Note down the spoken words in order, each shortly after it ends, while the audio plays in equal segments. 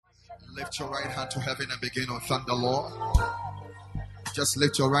Lift your right hand to heaven and begin to thank the Lord. Just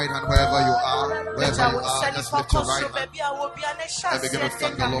lift your right hand wherever you are. Wherever you are, just lift your right hand and begin to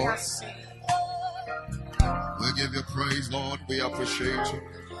thank the Lord. We give you praise, Lord. We appreciate you.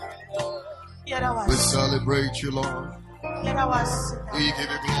 We celebrate you, Lord. We give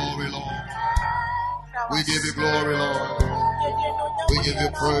you glory, Lord. We give you glory, Lord. We give you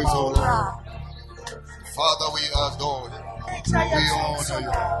praise, oh Lord. Father, we adore you. We honor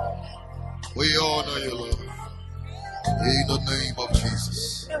you. We honor you, Lord. In the name of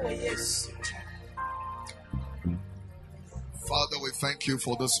Jesus. Father, we thank you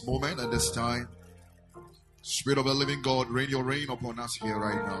for this moment and this time. Spirit of the living God, rain your rain upon us here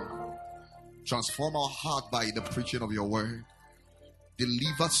right now. Transform our heart by the preaching of your word.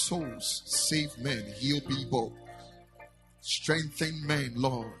 Deliver souls, save men, heal people, strengthen men,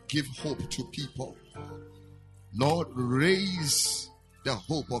 Lord. Give hope to people. Lord, raise the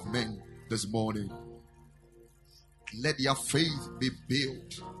hope of men this morning. Let their faith be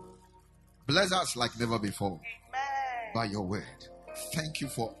built. Bless us like never before. Amen. By your word. Thank you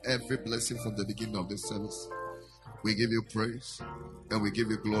for every blessing from the beginning of this service. We give you praise and we give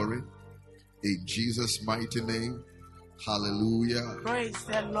you glory. In Jesus' mighty name. Hallelujah. Praise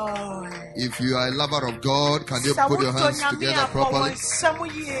the Lord. If you are a lover of God, can you put your hands together properly?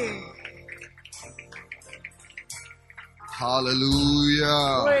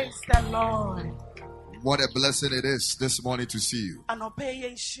 Hallelujah. Praise the Lord. What a blessing it is this morning to see you.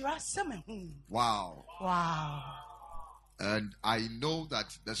 Wow. Wow. And I know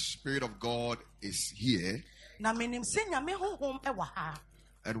that the Spirit of God is here.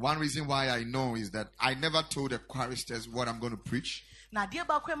 And one reason why I know is that I never told the choristers what I'm going to preach. In fact,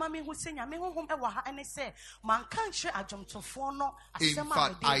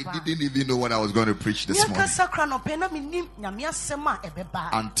 I didn't even know what I was going to preach this morning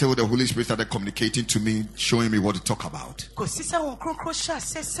until the Holy Spirit started communicating to me, showing me what to talk about. I'm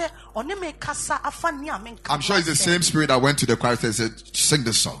sure it's the same Spirit that went to the choristers and said, sing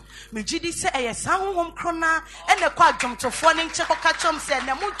this song.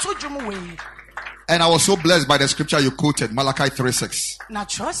 And I was so blessed by the scripture you quoted, Malachi 3:6.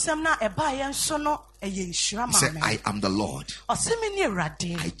 He said, I am the Lord. I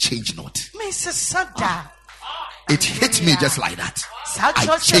change not. It hit me just like that.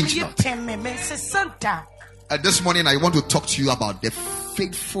 I change not. And this morning I want to talk to you about the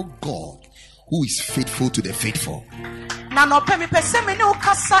faithful God who is faithful to the faithful. Hallelujah.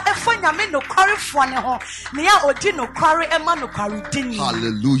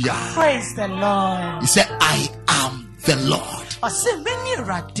 Praise the Lord. He said, I am the Lord.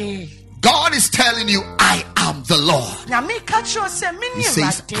 God is telling you, I am the Lord. He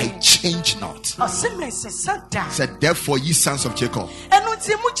says, I change not. He said, therefore, ye sons of Jacob,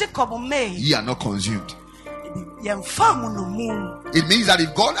 ye are not consumed. It means that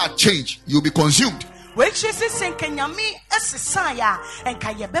if God had changed, you'll be consumed. Tell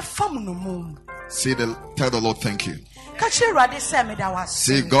the Lord thank you.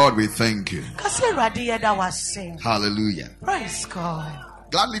 Say, God, we thank you. Hallelujah. Praise God.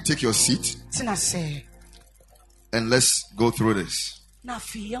 Gladly take your seat and let's go through this.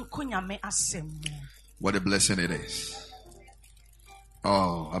 What a blessing it is.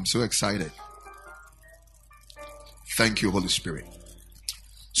 Oh, I'm so excited. Thank you, Holy Spirit.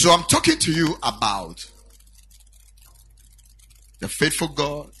 So I'm talking to you about the faithful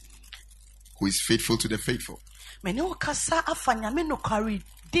God who is faithful to the faithful.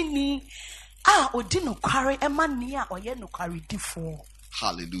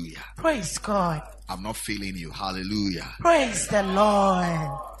 Hallelujah. Praise God. I'm not feeling you. Hallelujah. Praise the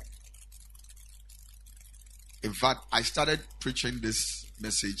Lord. In fact, I started preaching this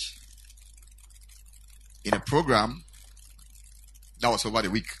message in a program that was over the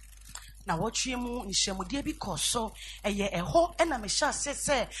week.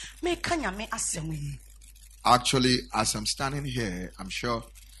 Actually, as I'm standing here, I'm sure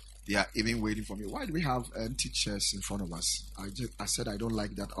they are even waiting for me. Why do we have empty chairs in front of us? I said I don't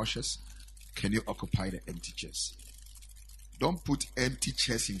like that. Ushers, can you occupy the empty chairs? Don't put empty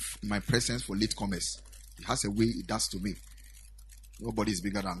chairs in my presence for latecomers. It has a way it does to me. Nobody is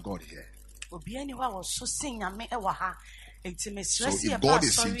bigger than God here. So if God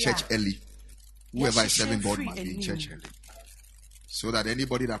is in church early, whoever is serving God must be in church early, so that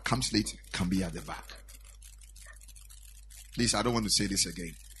anybody that comes late can be at the back. Please, I don't want to say this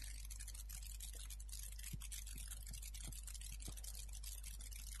again.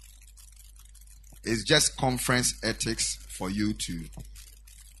 It's just conference ethics for you to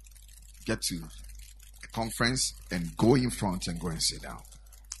get to a conference and go in front and go and sit down.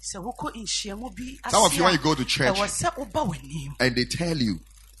 Some of you, when you go to church and they tell you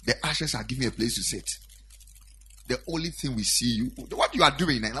the ushers are giving you a place to sit, the only thing we see you, what you are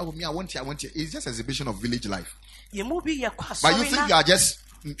doing, and I want you, it's just an exhibition of village life. But you think you are just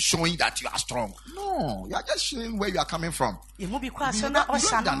showing that you are strong. No, you are just showing where you are coming from. You don't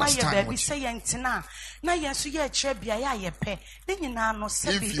understand what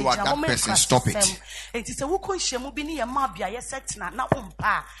if you are that person, stop it.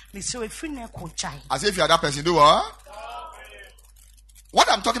 As if you are that person, do what? What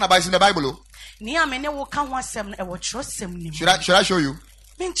I'm talking about is in the Bible. Should I show you?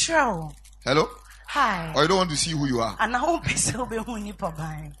 Hello? Hi. Or you don't want to see who you are? And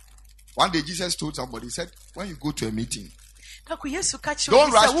one day Jesus told somebody, he said, when you go to a meeting, don't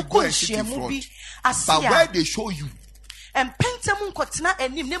rush to go and sit in front. But where they show you. In fact,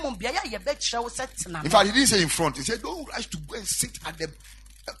 he didn't say in front. He said, don't rush to go and sit at the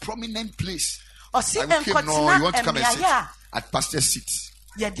prominent place. Like, okay, no, you want to come and sit at pastor's seat.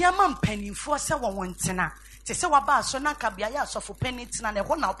 Be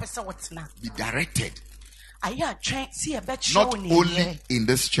directed. Not only in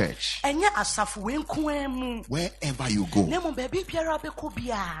this church, wherever you go. Do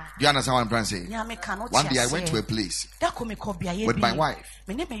you understand what I'm trying to say? One day I went to a place with my wife.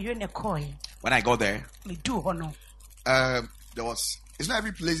 When I got there, there was, it's not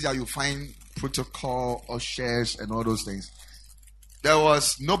every place that you find protocol or shares and all those things. There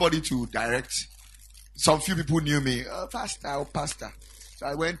was nobody to direct. Some few people knew me. Pastor. So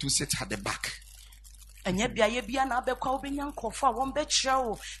I went to sit at the back.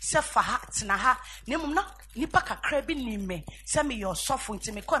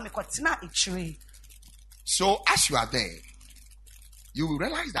 So as you are there, you will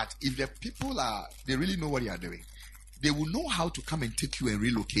realize that if the people they really know what they are doing, they will know how to come and take you and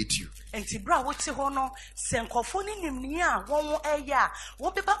relocate you. But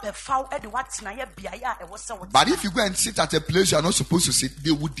if you go and sit at a place you are not supposed to sit, they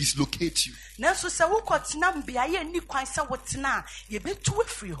will dislocate you. Do you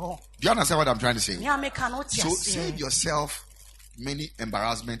understand what I'm trying to say? So save yourself many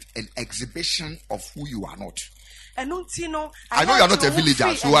embarrassment and exhibition of who you are not. I know you are not a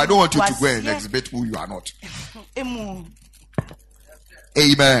villager, so I don't want you to go and exhibit who you are not. Amen.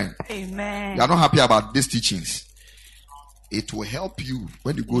 Amen. You are not happy about these teachings. It will help you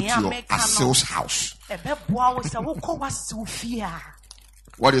when you go to your Asil's house.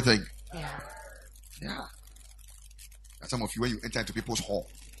 What do you think? Yeah. Some of you, when you enter into people's hall,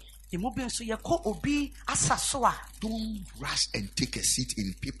 don't rush and take a seat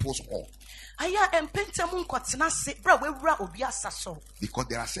in people's hall. Because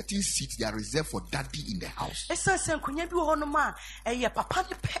there are certain seats that are reserved for daddy in the house. There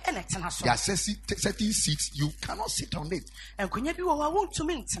are certain seats you cannot sit on it.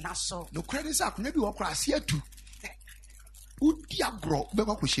 No credits are maybe walk across here too.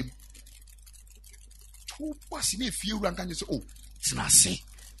 What's in a few rank and you say, oh, it's not say.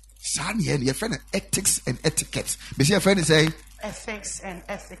 Son, your friend ethics and etiquette. But your friend say ethics and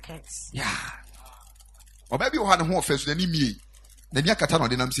etiquettes. Yeah. Or maybe you had a more first than me. Then you cut on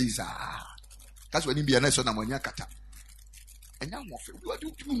the name says, that's when you be a nice one when you cut. And now,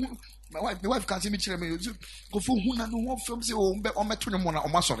 my wife can't see me. Go for who and who from the home on my 21 or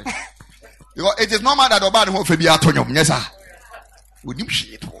my sorry. It is normal that about who be out on your yes, sir. Would you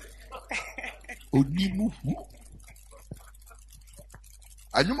shit? Would you move?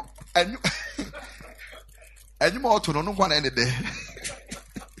 And you more to no one any day.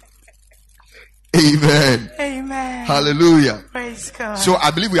 Amen. Amen. Hallelujah. Praise God. So I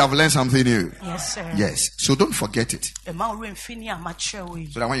believe we have learned something new. Yes, sir. Yes. So don't forget it. So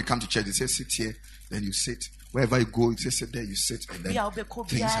that when you come to church, you say sit here, then you sit. Wherever you go, you say sit there, you sit, and then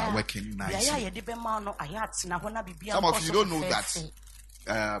things are working nicely. Some of you don't know that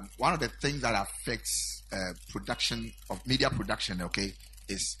one of the things that affects production of media production, okay,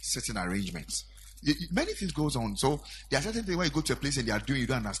 is certain arrangements. Many things goes on. So there are certain things when you go to a place and they are doing, you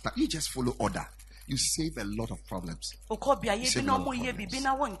don't understand. You just follow order. You save a lot of problems.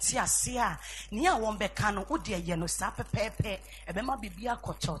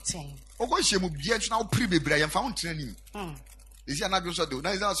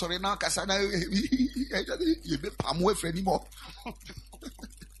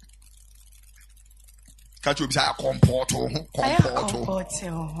 Catch you beside a comporto.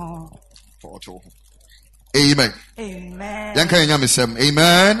 Amen. Amen.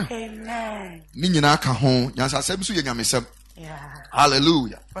 Amen. Amen. Yeah.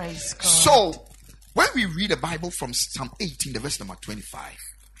 Hallelujah. Praise God. So, when we read the Bible from Psalm 18, the verse number 25,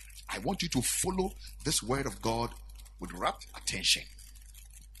 I want you to follow this word of God with rapt attention.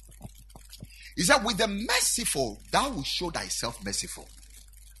 He said, with the merciful, thou will show thyself merciful.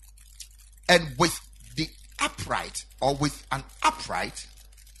 And with the upright, or with an upright,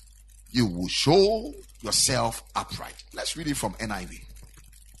 you will show yourself upright. Let's read it from NIV.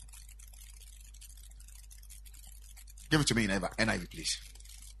 Give it to me in NIV, please.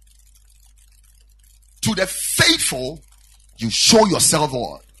 To the faithful, you show yourself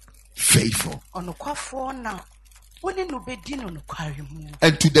what? Faithful. And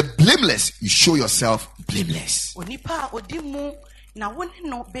to the blameless, you show yourself blameless.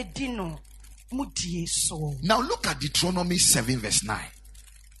 Now look at Deuteronomy 7 verse 9.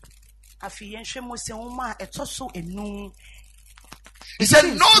 He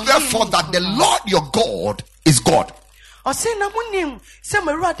said, know therefore that the Lord your God is God.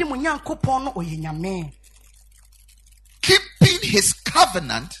 Keeping his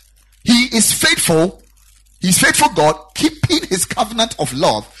covenant, he is faithful. He is faithful God, keeping his covenant of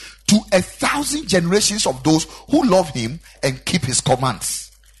love to 1,000 generations of those who love him and keep his commands.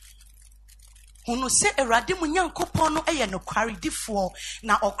 There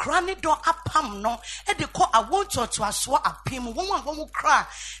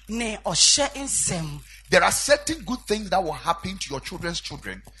are certain good things that will happen to your children's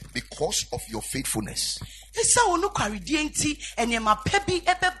children because of your faithfulness.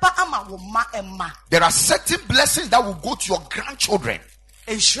 There are certain blessings that will go to your grandchildren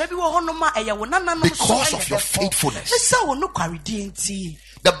because of your faithfulness.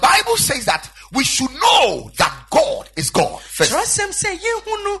 The Bible says that we should know that God is God first. And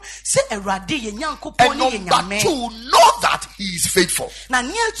number two, know that he is faithful. So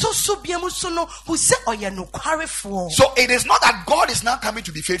it is not that God is now coming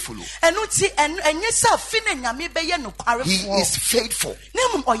to be faithful. He is faithful.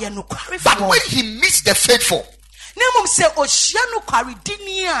 But when he meets the faithful,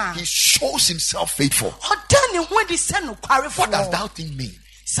 he shows himself faithful. What does that thing mean?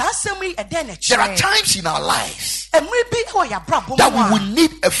 There are times in our lives that we will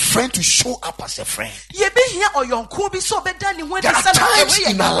need a friend to show up as a friend. There are times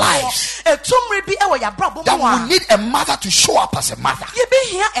in our lives that we will need a mother to show up as a mother.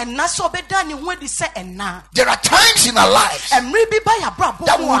 There are times in our lives that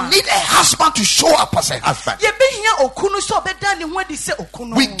we will need a husband to show up as a husband.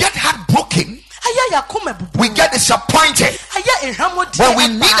 We get heartbroken, we get disappointed when we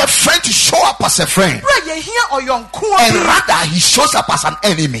need a friend to show up as a friend, and rather he shows up as an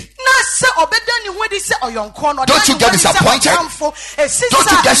enemy. Don't you get disappointed?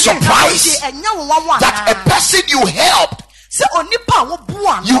 Don't you get surprised that a person you helped,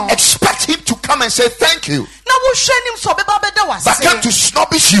 you expect him to come and say thank you, but come to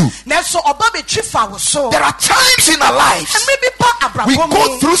snobbish you? There are times in our lives we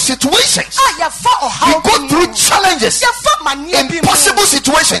go through situations, we go through challenges, impossible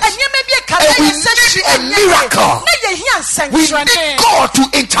situations, and we need a miracle. We need God to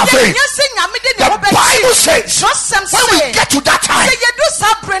intervene. The Bible says when we get to that time,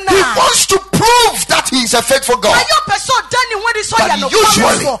 he wants to prove that he is a faithful God. But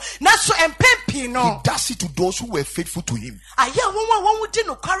usually he does it to those who were faithful to him.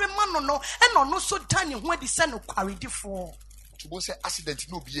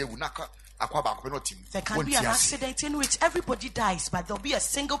 There can be an accident in which everybody dies, but there'll be a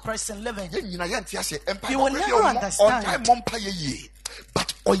single person living. You will never understand.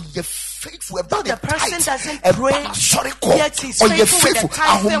 But faithful, though the person doesn't pray, yet he's faithful.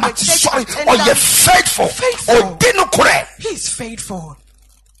 He's faithful.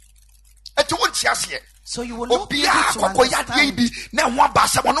 So you will not be able to understand.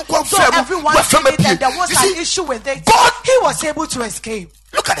 So everyone thinking that there was an issue with it, God, he was able to escape.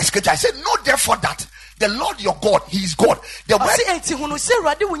 Look at the scripture. I said, know therefore that the Lord your God, he is God. The word,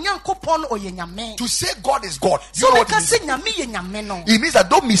 to say God is God, you know what it means? It means that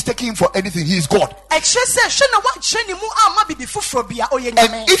don't mistake him for anything. He is God. And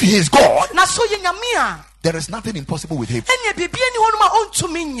if he is God, there is nothing impossible with him.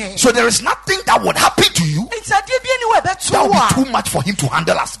 So there is nothing that would happen to you that will be too much for him to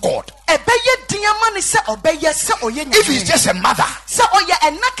handle as God. If he's just a mother,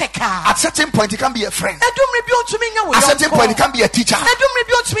 at certain point he can be a friend. At certain point he can be a teacher. At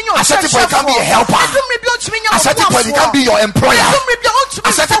certain point he can be a helper. At certain point he can be your employer.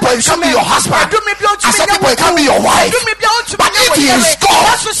 At certain point he can be your husband. At certain point he can be your wife. But if he is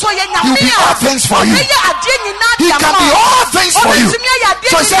God, he will be all things for you. He can be all things for you.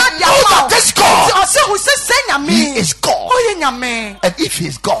 So he said, know that this God, He is God. And if he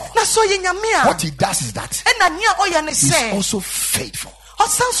is God, what he does is that he's also faithful.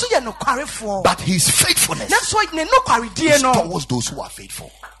 But his faithfulness is towards those who are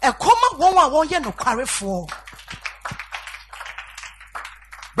faithful.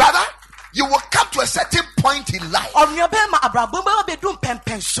 Brother, you will come to a certain point in life.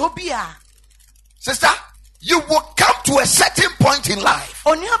 Sister, you will come to a certain point in life.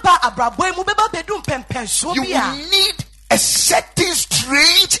 You will need a certain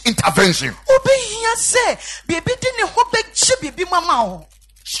strange intervention.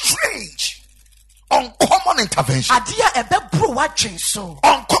 Strange, uncommon intervention.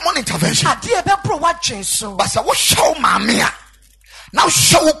 Uncommon intervention. But so what show mamia? Now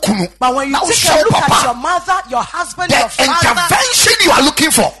show kunu. But when you now take a look at your mother, your husband, the your father, intervention you are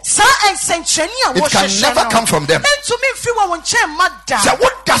looking for, it can never come from them. So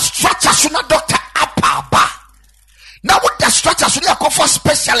what the structure should not doctor apa? Now what the structure should not call for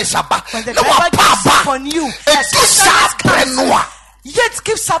specialists about? When the Bible gives up on you, yet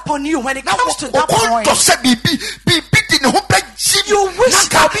gives up on you when it comes to that point. You wish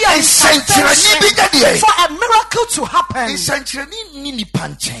there be an intervention for a miracle to happen.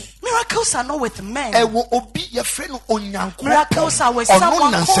 Miracles are not with men. Miracles are with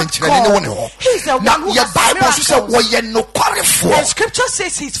someone called God. He's the one who has miracles. And scripture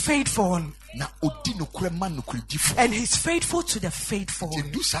says he's faithful. And he's faithful to the faithful.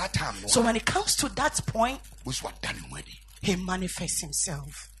 So when it comes to that point, he manifests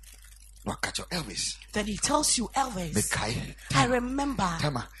himself. Then he tells you, Elvis, I remember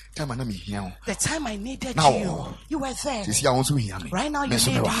the time I needed you. You were there. Right now you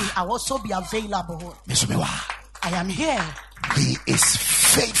need me. I'll also be available. I am here. He is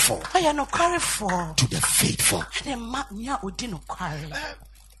faithful to the faithful.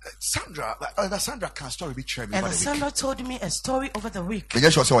 Sandra can story be true. And Sandra told me a story over the week.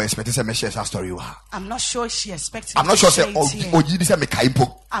 I'm not sure she expected. I'm not sure she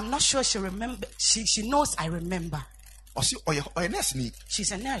I'm not sure she remember. She knows I remember.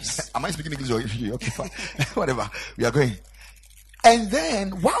 She's a nurse. Am I speaking English? Okay, fine. Whatever. We are going. And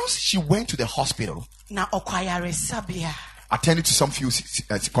then once she went to the hospital, attending to some few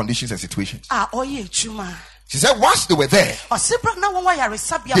conditions and situations. She said once they were there, they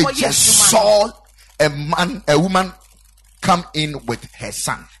just saw a woman come in with her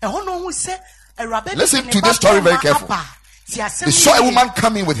son. Listen to this story very carefully. They saw a woman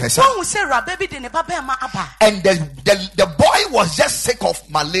coming with her son. And the boy was just sick of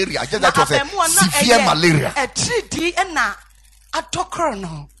malaria. Just that was a severe malaria.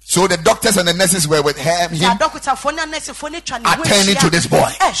 So the doctors and the nurses were with him attending to this boy.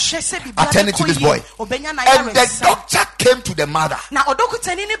 Attending to this boy. And the doctor came to the mother and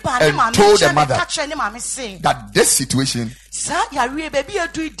told the mother that this situation,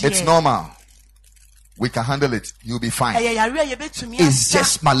 it's normal. We can handle it. You'll be fine. It's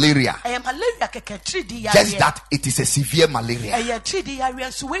just malaria. Just that it is a severe malaria.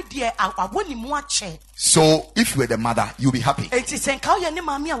 So if you were the mother, you'll be happy. If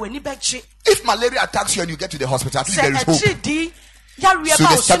malaria attacks you and you get to the hospital, at least there is hope. So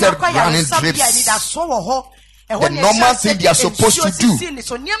they started running drips. The normal thing they are supposed to do.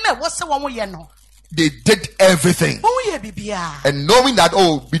 They did everything. And knowing that,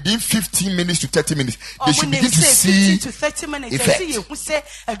 within 15 minutes to 30 minutes, they should begin to see effect.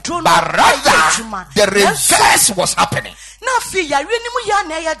 But rather, the reverse was happening. And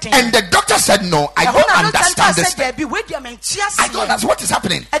the doctor said, no, I don't understand this. I don't understand what is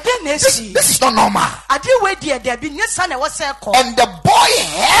happening. This is not normal. And the boy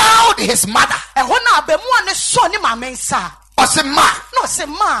held his mother. Pray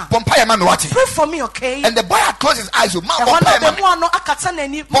for me, okay? And the boy had closed his eyes. Pray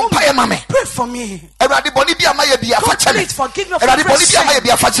for me. Please forgive me of every sin.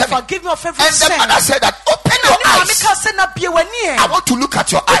 Forgive me of every sin. And the mother said that open your eyes. I want to look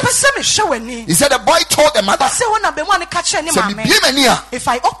at your eyes. He said the boy told the mother, if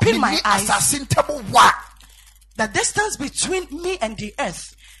I open my eyes, the distance between me and the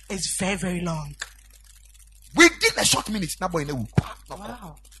earth is very, very long. Within a short minute, wow.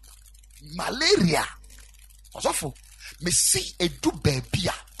 Malaria. Also, me see a do baby.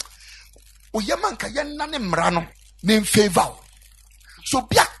 Oyaman kayanane mrano name favor. So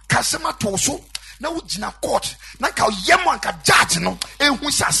be a kasema toso. Na ujina court. Na ka yaman ka judge no. Who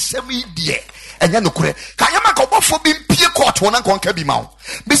shall semi dear. And yan no kure. Kayama ka bofo bi pie court wona konka bi ma.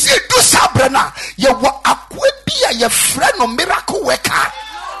 Me see do sabrana. Ye wa akwe bia ye friend no miracle worker.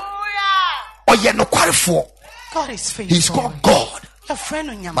 Oye no kwarefo. God is faithful. He's called God. Your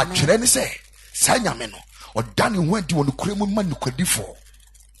friend on your but Chireni say, Sanyameno, or Danny went to the Kremlin man for.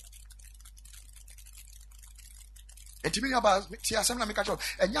 And to me about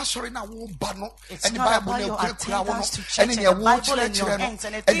and you're sorry now, Bano, and the Bible, and in your Bible and your hands,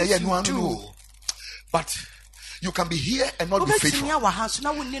 and you do. But you can be here and not be faithful. God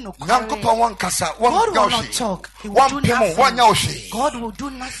will not talk. He will do nothing. God will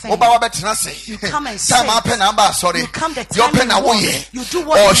do nothing. You come and say, you come the time you want. You do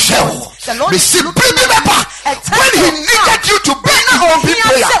what you want. The Lord is looking at when He needed you to be in open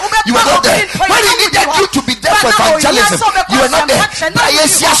prayer, you were not there. When He needed you to be there for evangelism, you were not there.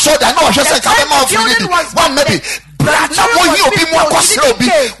 One maybe. Brother, what you be more costly?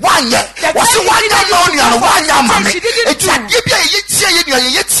 One year, what's the one year on your 1 year, mammy? It's a give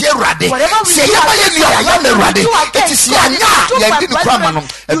you ready. Say, I'm ready. It is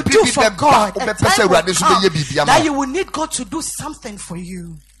you do for God. That you will need God to do something for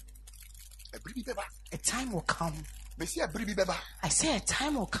you. A time will come. I say a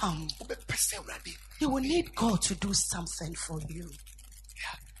time will come. You will need God to do something for you.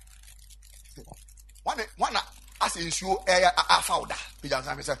 One. As in show a founder.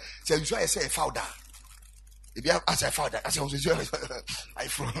 Say you say a founder. If you have as a founder, as I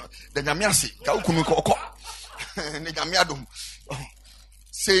from the Namiasi, Kaukumiko, Nigamiadum.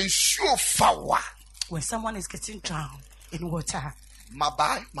 Say show fawa. When someone is getting drowned in water, my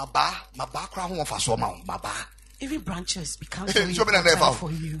crown of a summer, Baba. Even branches become very important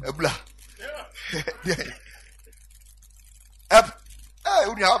for you.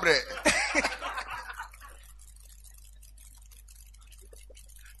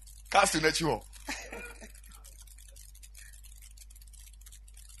 Cast in you.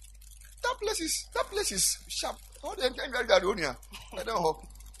 That place is sharp. All the time you are here. I don't know.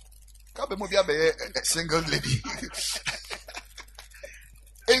 Can't be a single lady.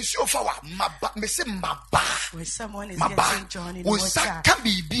 And so far, me say maba. When someone is getting drawn in water,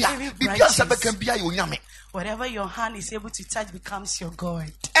 whatever your hand is able to touch becomes your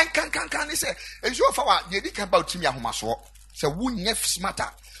God. And can say, and so far, you didn't about me. So who nef smarter.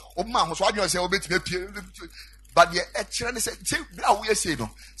 But the actually said, we say no.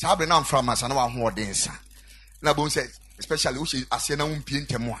 So I been on from us and one more dance. Nabon said, especially which I say no one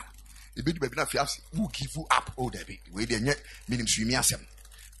paint more. The big baby who give you up, oh, Debbie. We didn't mean swimming as him.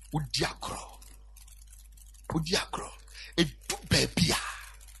 Would ya grow? A do baby.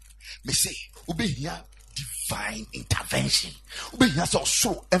 Me say, obey here divine intervention. Obey here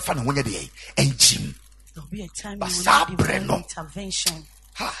so and fan when you're there and Jim. There'll be a time you will need divine intervention.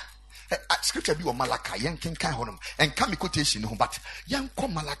 Scripture be on Malachi, young King Honum, and come quotation, but young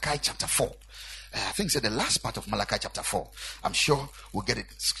come Malachi chapter 4. I think it's the last part of Malachi chapter 4. I'm sure we'll get it.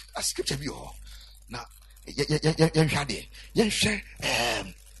 Scripture be all. Now,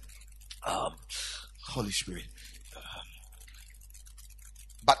 Holy Spirit.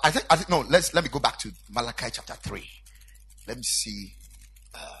 But I think no, let me go back to Malachi chapter 3. Let me see.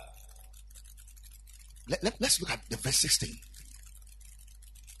 Let's look at the verse 16.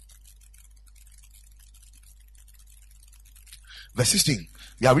 Verse 16.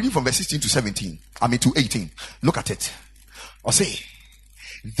 We are reading from verse 16 to 17. To 18. Look at it. Or say,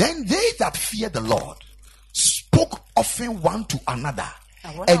 then they that fear the Lord spoke often one to another,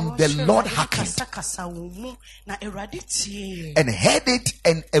 and the Lord hearkened and heard it,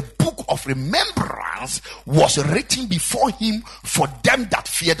 and a book of remembrance was written before him for them that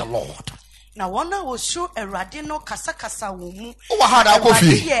fear the Lord. Now one was show a radino kasa wumu.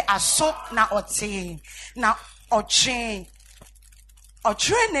 Na ote na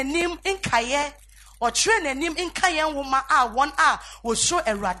oche nenim inkaye nenim inkaye woma a one was show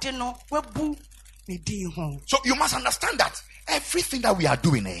a radino webu ni din ho. So you must understand that everything that we are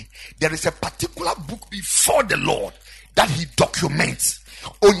doing, there is a particular book before the Lord that He documents.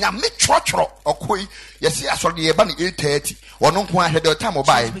 Onyame choro okoi yesi asori eba ni 8:30 ono nko ahead the time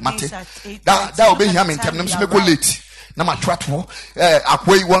obai mate that obe hia me ntem so me go late na ma trato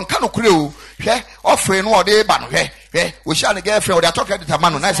akoi won ka no kure o hwe ofre no ode eba no hwe o sha ne girlfriend o dey talk credit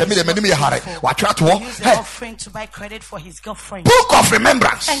man no na say me de manim ye hare wa trato offering to buy credit for his girlfriend. Book of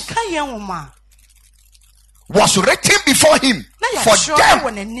remembrance and kayen woma was written before him for them.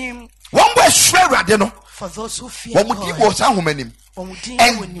 One was sure no for those who fear God.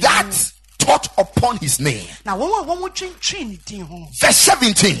 And that taught upon his name. Now, verse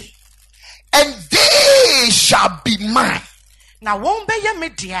 17. And they shall be mine. Now, won't be your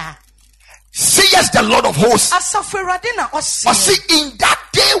media. Says the Lord of hosts. Or see, in that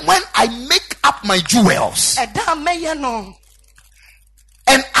day when I make up my jewels, and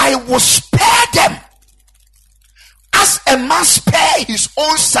I will spare them as a man spare his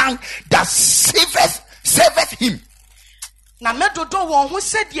own son that saveth serveth him. Na medodo won ho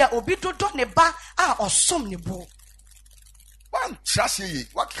said ya obi dodo ne ba a osom ne bo. One trust ye,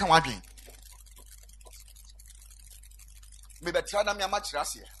 what can I do? Maybe try na me ama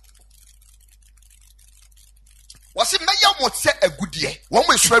trust ye. Was it mayor mo say a good year? One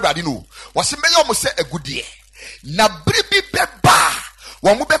way sure I know. Was it mayor mo say a good year? Na bribi beba.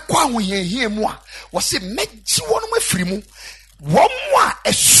 One mo be kwa ho ye mo. Was it meji one way free mu? One more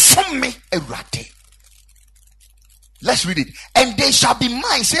a summe a rate. Let's read it. And they shall be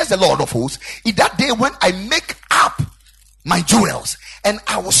mine, says the Lord of hosts, in that day when I make up my jewels, and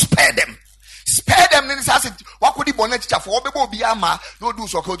I will spare them. Spare them. Then it says, what could the bonnet for? Be ama no do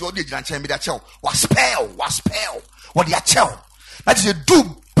so called the Janchen with a chow. Was spell, what the chow. That is a do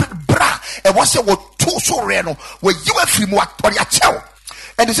bra, and what's it what two so reno where you were free what the chow.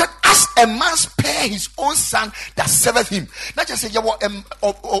 And he said, as a man spare his own son that serveth him. Not just say, you were in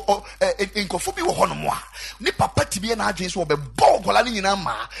Kofubi or Honomoa. Ni papa to be an agent will be bog or in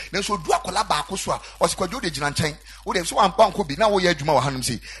Ama. Then so do a collabacuswa or squad the Gilantain. Would have one pound could be now we had Juma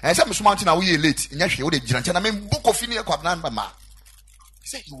Hanumsi. And some mountain are we late in Yashi, the Gilantan. I mean, book of Finia Quabnan Mama. He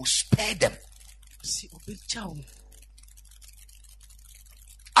said, you will spare them. See, big chow.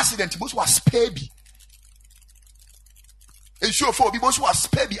 Accident most was spare be. And sure for people who are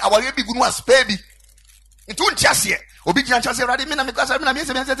spare our baby good was spare be. It won't just here. Obedient chance I didn't know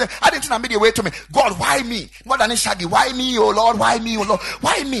way to me. God, why me? More than a shaggy. Why me, oh Lord? Why me, oh Lord?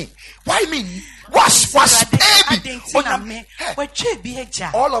 Why me? Why me? Was baby?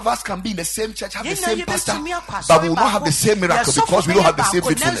 All of us can be in the same church, have the same pastor, but we will not have the same miracle because we don't have the same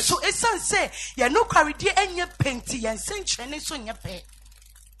faithfulness. So it's say, you know, carry the end your painty and send Chinese on your pay.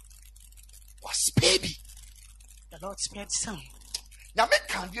 Was baby? The Lord spared some. Now make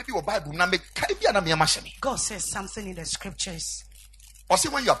can you be your Bible? Now make Caribbean and Yamashami. God says something in the scriptures. Or say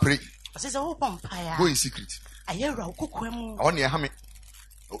when you are praying, go in secret. I hear a on your hammy.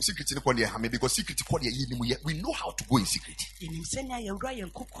 Secret in the hammy because secret we know how to go in secret.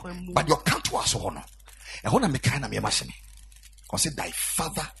 But you come to us honor. And when I make kind of Yamashami, consider thy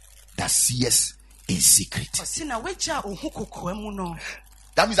father that sees in secret.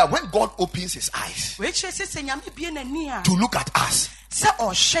 That means that when God opens his eyes to look at us,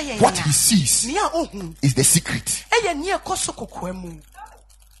 what he sees is the secret.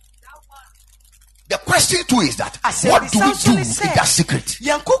 The question too is that what do we do in that secret?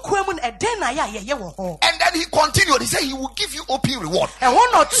 And then he continued. He said he will give you open reward.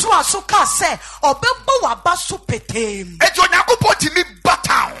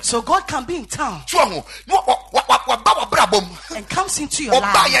 So God can be in town and comes into your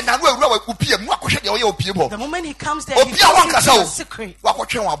life. The moment he comes there, he comes into your secret.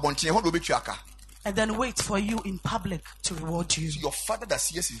 And then wait for you in public to reward you. So your father that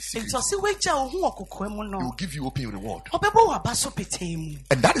sees in secret, he will give you open reward.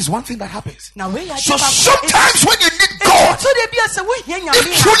 And that is one thing that happens. So sometimes when you need God, it's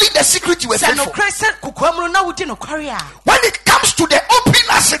truly the secret you are faithful. When it comes to the open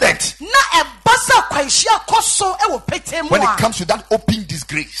accident, when it comes to that open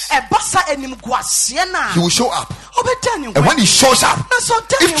disgrace, he will show up. And when he shows up,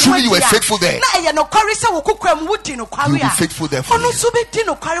 if truly you are faithful there, he will be faithful there for you. He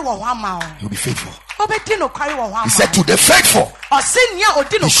will be faithful. He said to the faithful,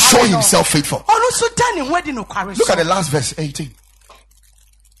 he showed himself faithful. Look at the last verse 18.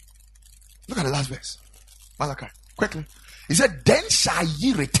 Look at the last verse. Malachi, quickly. He said, then shall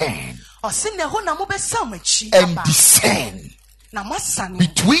ye return and discern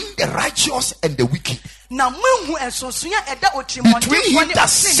between the righteous and the wicked, between him that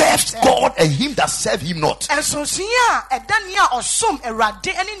serves God and him that serves him not.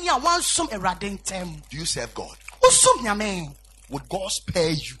 Do you serve God? Would God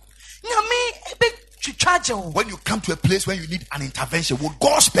spare you? When you come to a place where you need an intervention, will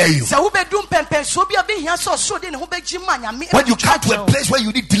God spare you? When you come to a place where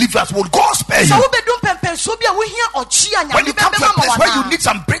you need deliverance, will God spare you? When you come to a place where you need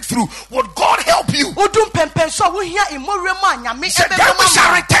some breakthrough, will God help you? He said, then we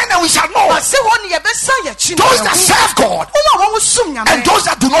shall return and we shall know. Those that serve God and those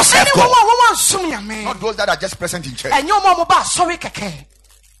that do not serve God. Not those that are just present in church.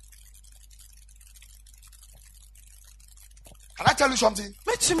 Can I tell you something?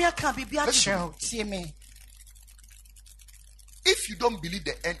 Listen, if you don't believe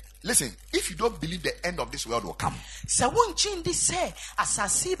the end, listen, if you don't believe the end of this world will come, not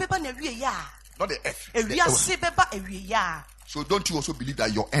the earth, the earth. So don't you also believe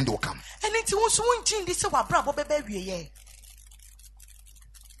that your end will come?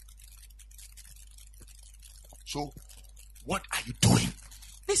 So, what are you doing?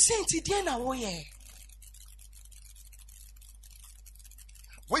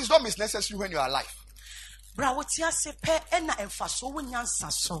 Wisdom is necessary when you are alive.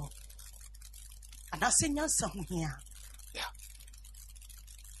 Yeah.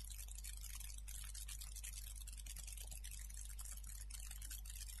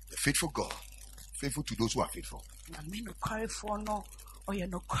 The faithful God, faithful to those who are faithful.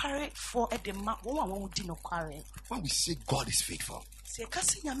 When we say God is faithful,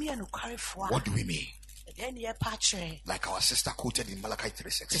 what do we mean? Like our sister quoted in Malachi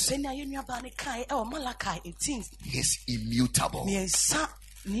 3:6. He's immutable. He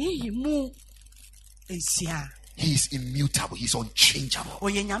is immutable. He's unchangeable.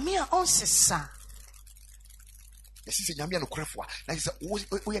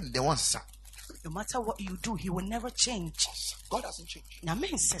 No matter what you do, he will never change. God doesn't change.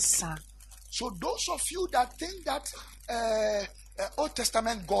 So those of you that think that Old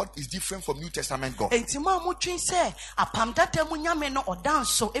Testament God is different from New Testament God, I'm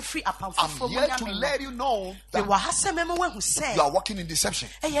here to let you know that you are walking in deception.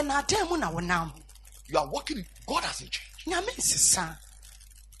 You are walking in, God hasn't changed.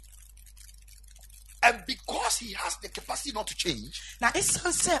 And because he has the capacity not to change, you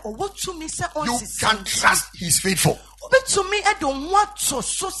can trust he's faithful.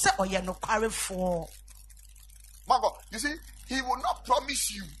 Margot, you see, he will not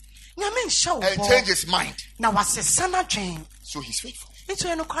promise you and change his mind. So he's faithful. You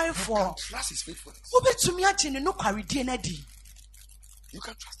can trust his faithfulness. You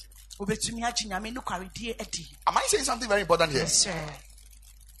can trust him. Am I saying something very important here? Yes, sir.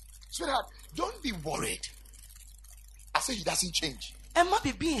 Sweetheart, don't be worried. I say he doesn't change.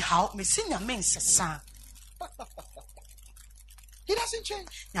 He doesn't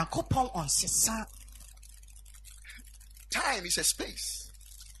change. Time is a space.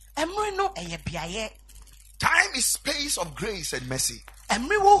 Time is space of grace and mercy. If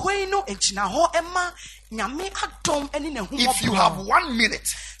you have 1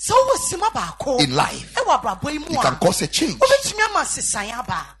 minute in life, you can cause a change.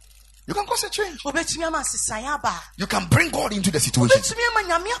 You can cause a change. You can bring God into the situation.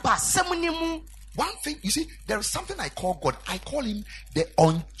 One thing, you see, there is something I call God. I call him the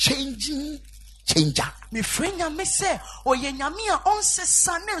unchanging changer. There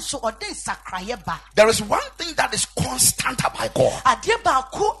is one thing that is constant about God.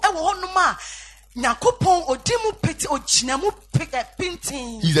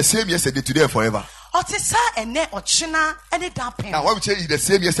 He's the same yesterday, today, and forever. Now, when we say he's the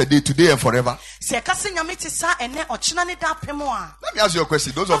same yesterday, today, and forever, let me ask you a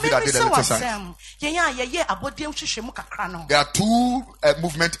question. Those of you that did the little science, there are two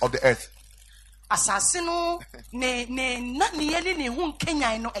movements of the earth. We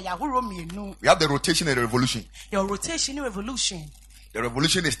have the rotation and the revolution. The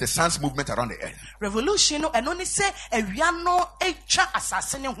revolution is the sun's movement around the earth.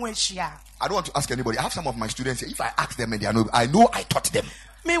 I don't want to ask anybody. I have some of my students here. If I ask them and they know, I know I taught them.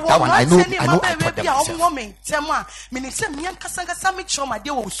 That one I know I taught them myself.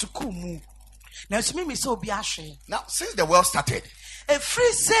 Now, since the world started, the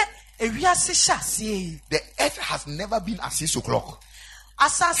earth has never been at 6 o'clock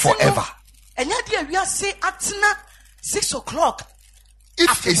forever. 6 o'clock.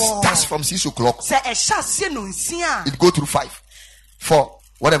 If it starts from 6 o'clock, it go through 5, 4,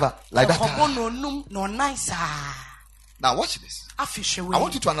 whatever, like that. Now watch this. I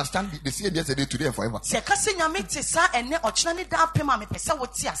want you to understand the same yesterday, today, and forever.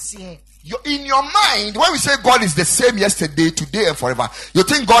 In your mind, when we say God is the same yesterday, today, and forever, you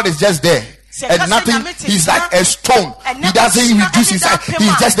think God is just there. And nothing, he's like a stone. He doesn't reduce his size.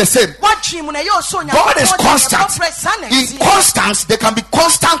 He's just the same. God is constant. In constance, there can be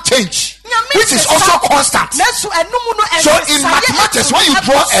constant change, which is also constant. So in mathematics, when you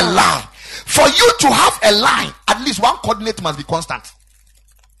draw a line, for you to have a line, at least one coordinate must be constant.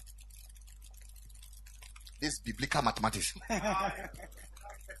 This is biblical mathematics.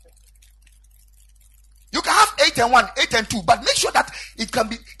 You can have 8 and 1, 8 and 2, but make sure that it can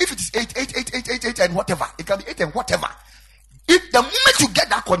be, if it is 8, 8, 8, 8, 8, 8, and whatever, it can be 8 and whatever. If the moment you get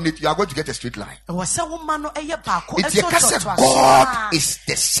that coordinate, you are going to get a straight line. It's God is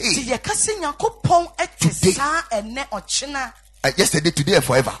the same today, yesterday, today, and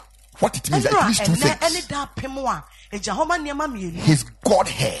forever. What it means, it means two things. His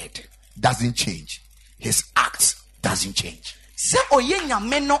Godhead doesn't change. His acts doesn't change. His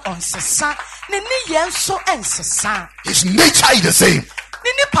nature is the same.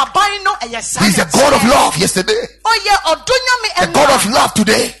 He's the God of love yesterday, the God of love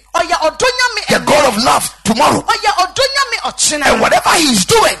today, the God of love tomorrow. And whatever he's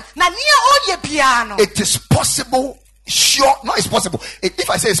doing, it is possible. Sure, no, it's possible. If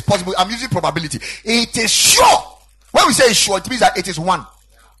I say it's possible, I'm using probability. It is sure. When we say it's sure, it means that it is one.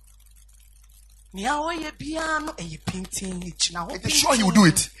 It is sure he will do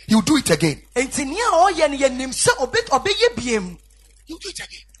it. He will do it again. He will do it again.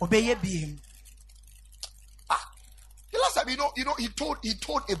 The last time, he told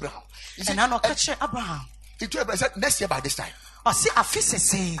Abraham. He said, he told Abraham, he said, next year by this time.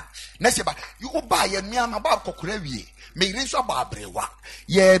 Next year by you buy a miam about Kokurewi. Me rinso babrewa.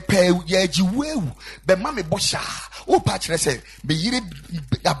 Ye jiwewu. Be mame bosha. O patch say be yiri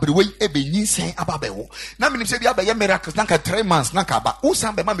abrewe ebe nyinsen ababewo. Na me say bia be ye miracles nanka 3 months nanka ba. O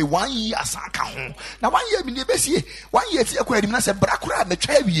san be mame 1 year asanka ho. Na 1 year me be sie. 1 year tie ko edim na say brakura me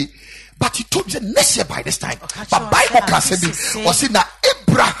twa wie. But he told me next year by this time. But Bible can say was see na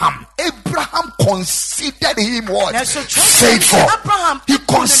Abraham considered him what? Faithful. He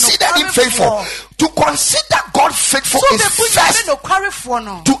considered him faithful. To consider God faithful is first to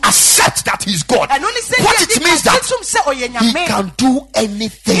accept that he's God. What it means that he can do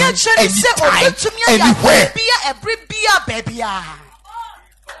anything, anytime, anywhere.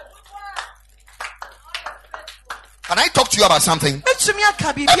 Can I talk to you about something? Let me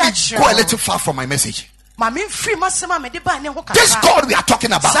go a little far from my message. This God we are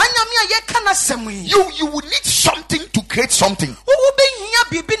talking about, you will need something to create something.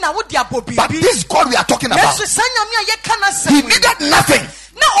 But this God we are talking about, he needed nothing,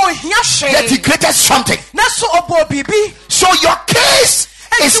 yet he created something. So your case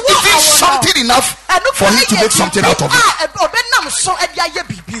is even something enough for him to make something out of it.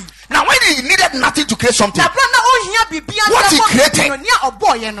 Now when he needed nothing to create something, what he created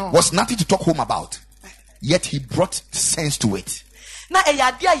was nothing to talk home about. Yet he brought sense to it. 3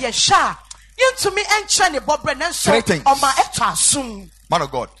 things. Man of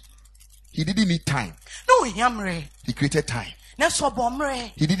God, he didn't need time. He created time.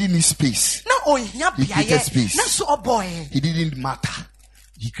 He didn't need space. He created space. He didn't need matter.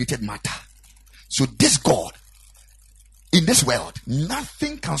 He created matter. So this God, in this world,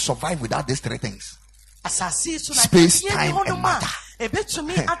 nothing can survive without these 3 things: space, time, and matter.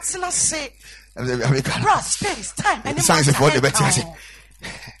 Space, time,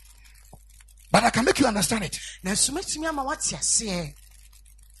 but I can make you understand it.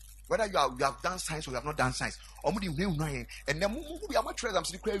 Whether you have done science or you have not done science, and then we are much and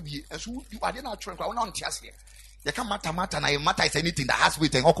so you are not trying to you can't matter is anything that has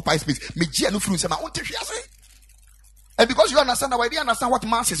weight and occupies space. And because you understand why you understand what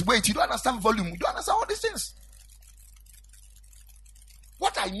mass is weight, you don't understand volume, you don't understand all these things.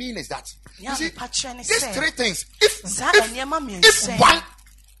 What I mean is that you see, these 3 things, if one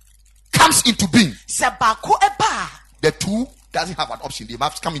comes into being, the 2 doesn't have an option. They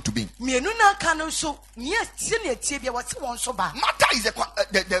must come into being. Matter is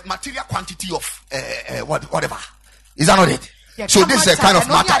the material quantity of whatever. Is that not it? So this is a kind of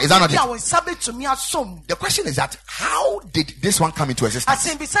matter. Is that not it? The question is that how did this one come into existence?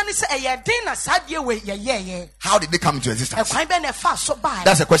 How did they come into existence?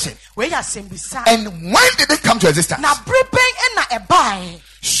 That's the question. And when did they come to existence?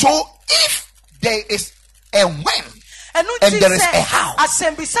 So if there is a when and there is a how,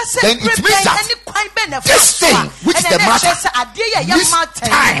 then it means that this thing, which is the matter, needs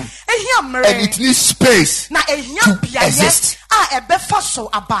time and it needs space to exist.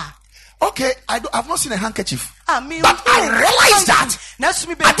 Okay, I've not seen a handkerchief, but I realized that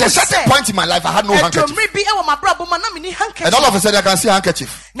at a certain point in my life I had no handkerchief, and all of a sudden I can see a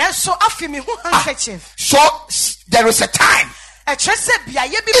handkerchief. So there is a time. If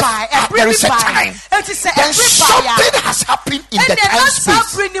there is a time, then something has happened in the time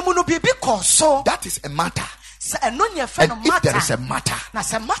space. That is a matter. And if there is a matter,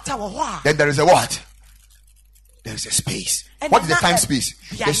 then there is a what? There is a space. What is the time space?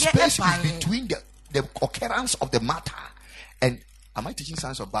 The space is between the occurrence of the matter and. Am I teaching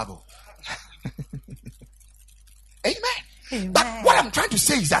science or Bible? Amen. But what I'm trying to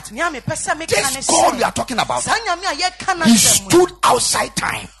say is that this God we are talking about, he stood outside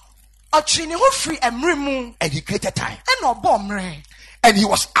time and he created time, and he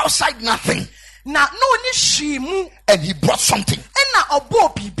was outside nothing and he brought something,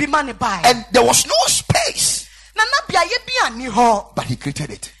 and there was no space, but he created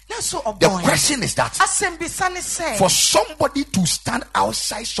it. The question is that for somebody to stand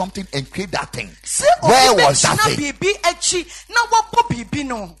outside something and create that thing, where was that thing?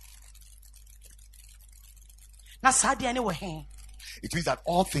 It means that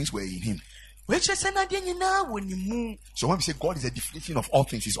all things were in him. So when we say God is a definition of all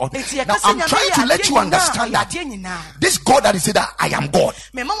things, is all things. Now I'm trying to let you understand that this God that is saying that I am God,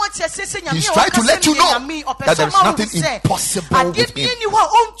 he's trying to let you know that there is nothing impossible with him.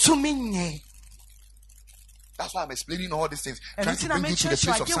 That's why I'm explaining all these things, trying to bring you to the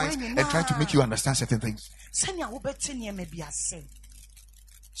place of science and trying to make you understand certain things.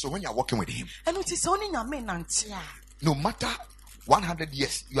 So when you're working with him, no matter 100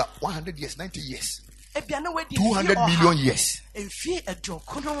 years, you are 100 years, 90 years, 200 million years,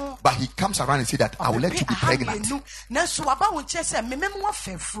 but he comes around and says that I will let you be pregnant. You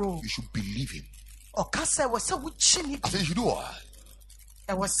should believe him. I said you should do what?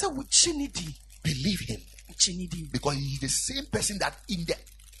 Believe him, because he is the same person that in the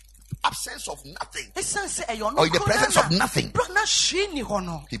absence of nothing or in the presence of nothing,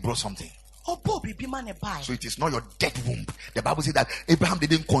 he brought something. So it is not your dead womb. The Bible says that Abraham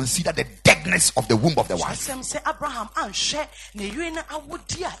didn't consider the deadness of the womb of the wife. Some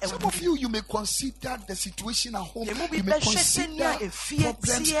of you may consider the situation at home. You may consider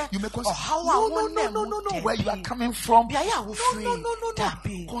problems. You may consider no, where you are coming from. No.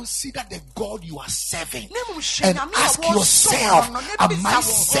 Consider the God you are serving and ask yourself, am I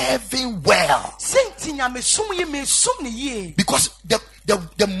serving well? Because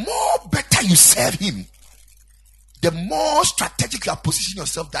the more better you serve him, the more strategic you position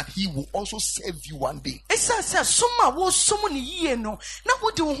yourself that he will also serve you one day.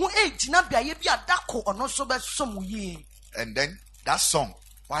 And then that song,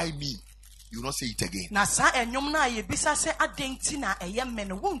 why me? You will not say it again.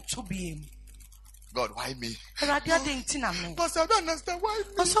 God, why me? Because I don't understand why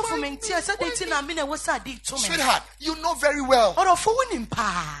me. Sweetheart, you know very well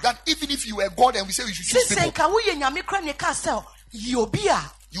that even if you were God and we say we should choose people,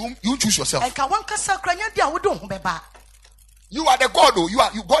 you choose yourself. You are the God, you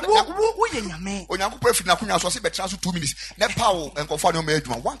are you God.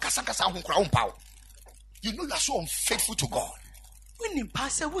 You know you are so unfaithful to God.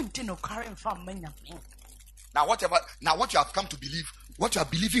 Now what you have come to believe, what you are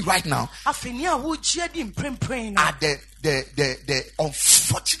believing right now are the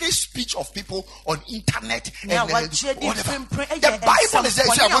unfortunate speech of people on internet and whatever. The Bible is there.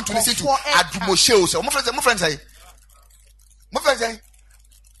 So I'm going to listen to Adumoshe. So my friend say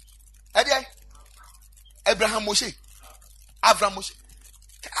Abraham Moshe, Abraham Moshe.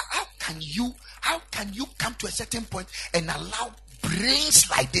 How can you come to a certain point and allow brains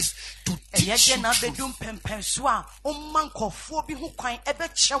like this to teach you truth?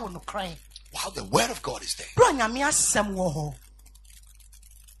 While the word of God is there. While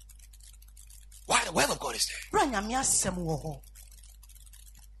the word of God is there.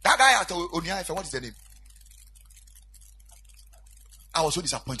 That guy at Oniaife, what is the name? I was so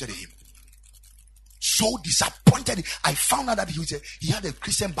disappointed in him. So disappointed. I found out that he had a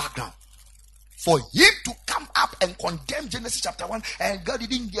Christian background. For him to come up and condemn Genesis chapter 1 and God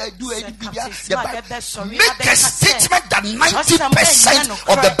didn't do anything, make a statement that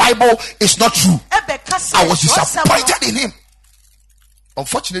 90% of the Bible is not true. I was disappointed in him.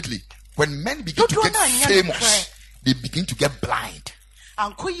 Unfortunately, when men begin to get famous, they begin to get blind.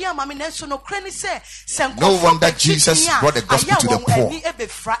 No wonder Jesus brought the gospel to the poor,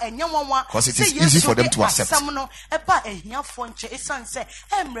 because it is easy for them to accept.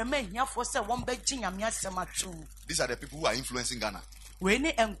 These are the people who are influencing Ghana.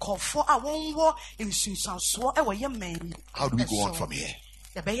 How do we go on from here?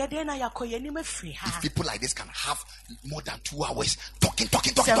 If people like this can have more than 2 hours talking,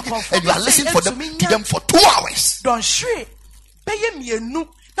 and you are listening to them for 2 hours.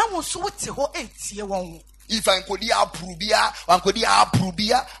 If I could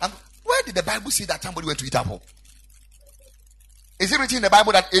where did the Bible say that somebody went to eat apple? Is it written in the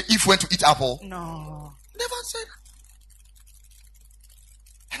Bible that Eve went to eat apple? No, never said.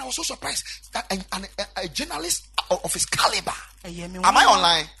 And I was so surprised that a journalist of his caliber, am I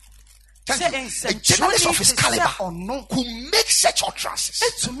online? A journalist of his caliber could make such utterances.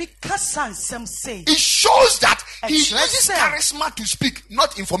 It shows that he uses charisma to speak,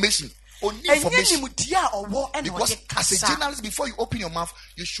 not information. Only information. Because as a journalist, before you open your mouth,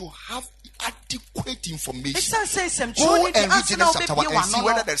 you should have adequate information. Go and read Genesis chapter 1 and see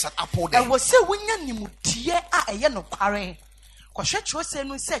whether there's an apple there.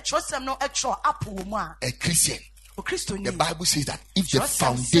 A Christian. The Bible says that if the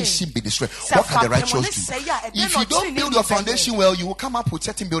foundation be destroyed, what can the righteous do? If you don't build your foundation well, you will come up with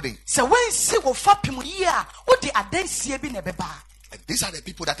certain buildings. And these are the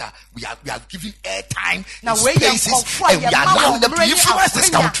people that we are giving airtime, spaces, and we are allowing them to influence this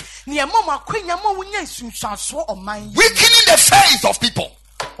country, weakening the faith of people.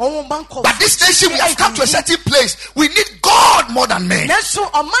 But this nation, we have come to a certain place. We need God more than men. We need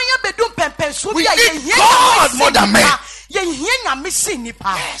God more than men. Yes.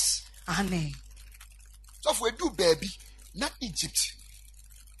 So if we do, baby, not Egypt,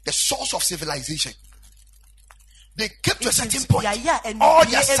 the source of civilization. They came to a certain point. All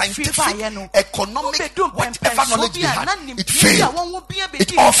their scientific, economic, whatever knowledge they had, it failed.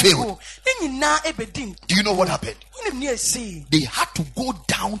 It all failed. Do you know what happened? They had to go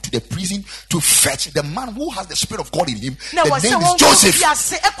down to the prison to fetch the man who has the Spirit of God in him. The name is Joseph. To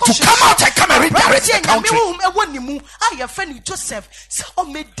come out and come and redirect the country.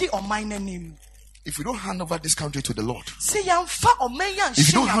 If you don't hand over this country to the Lord, if you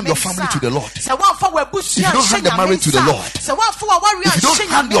don't hand your family to the Lord, if you don't hand the marriage to the Lord, if you don't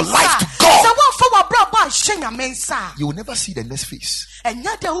hand your life to God, you will never see the next phase.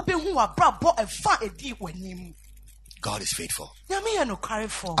 God is faithful.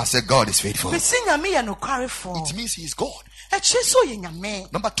 I said God is faithful. It means He is God.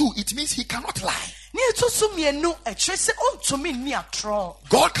 Number two, it means He cannot lie.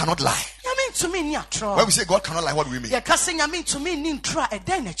 God cannot lie. When we say God cannot lie, what do we mean?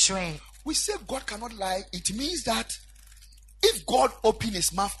 We say God cannot lie. It means that if God open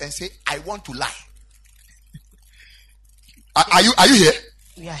His mouth and say, I want to lie. Are you here?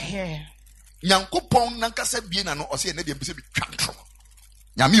 We are here.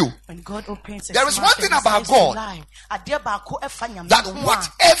 When God opens, there is one thing about God, that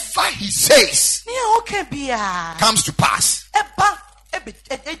whatever He says comes to pass.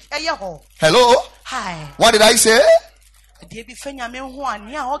 Hello? Hi. What did I say?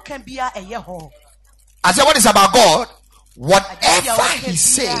 I said, what is about God? Whatever He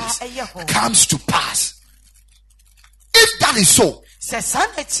says comes to pass. If that is so,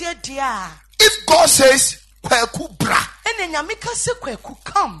 if God says, Kweku bra,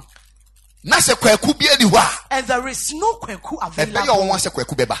 and there is no Kweku available,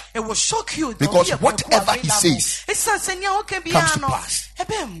 it will shock you, because whatever He says comes to pass.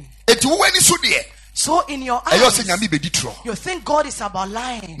 So in your eyes, you think God is about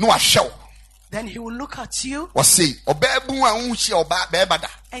lying. No, I shall. Then He will look at you and say,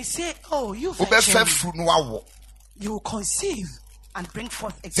 oh, you will conceive and bring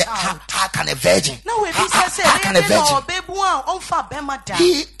forth a child. How can a virgin? How can a virgin?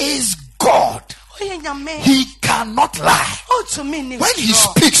 He is God. He cannot lie. When He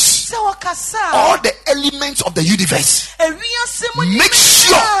speaks, all the elements of the universe make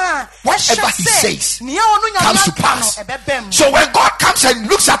sure whatever He says comes to pass. So when God comes and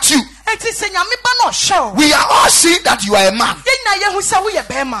looks at you, we are all seeing that you are a man.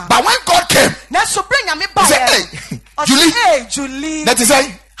 But when God came, He said, hey, Julie, that is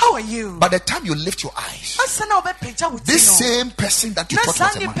it. How are you? By the time you lift your eyes, this same person that you thought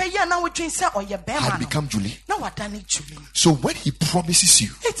was a man had become Julie. So when He promises you,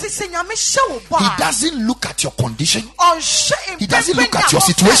 He doesn't look at your condition. He doesn't look at your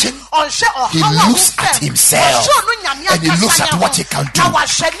situation. He looks at Himself, and He looks at what He can do.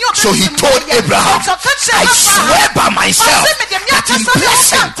 So He told Abraham, I swear by myself that in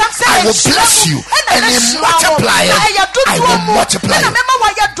blessing I will bless you, and in multiplying I will multiply you.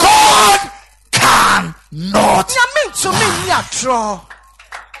 God cannot lie.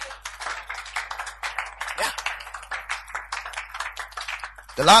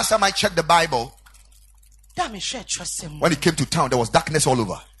 The last time I checked the Bible, when He came to town, there was darkness all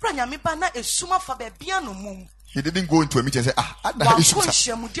over. He didn't go into a meeting and say,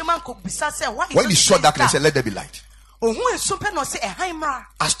 when He saw darkness, He said, let there be light.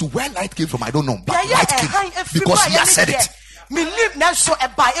 As to where light came from, I don't know, but light came because He has said it. This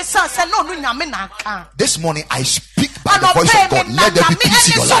morning I speak by the voice of God. Let there be peace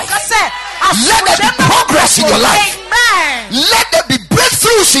in your life. Let there be progress in your life. Let there be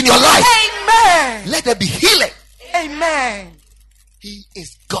breakthroughs in your life. Let there be healing. Amen. He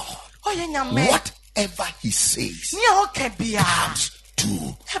is God. Whatever He says comes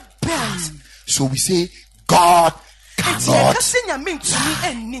to pass. So we say God cannot lie.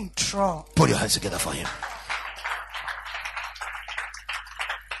 Put your hands together for Him.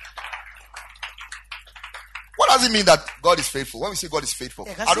 What does it mean that God is faithful? When we say God is faithful,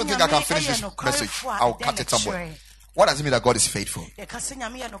 I don't think I can finish this message. I'll cut it somewhere. What does it mean that God is faithful?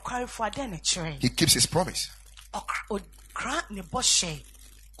 He keeps his promise.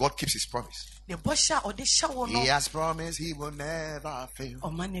 God keeps his promise. He has promised he will never fail.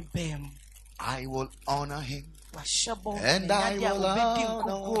 I will honor him. And I will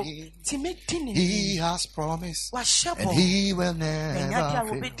honor him. He has promised and he will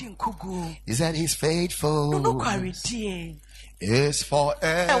never fail. He said he's faithful. Is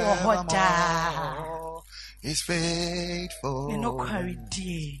forevermore. He's faithful.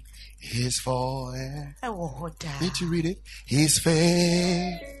 He's forever. Did you read it? He's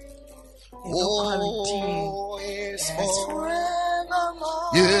faithful. Oh, it's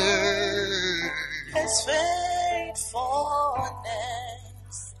forevermore. Yeah. His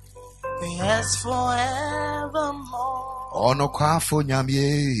faithfulness is forevermore. Ono kwafo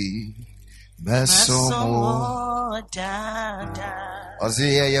nyamye mesomo dada.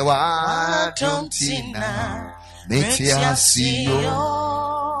 Oziye wa tontina metiasio.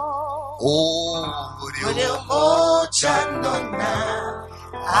 Oh, Ode chanona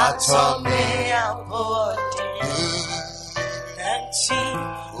atome abode. Nanchi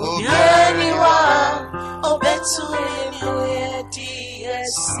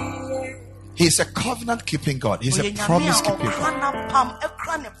He's a covenant keeping God. He's a promise keeping God.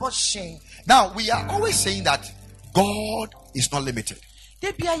 Now we are always saying that God is not limited.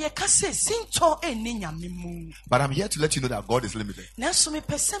 But I'm here to let you know that God is limited. The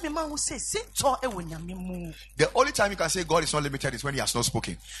only time you can say God is not limited is when he has not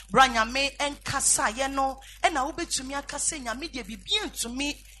spoken.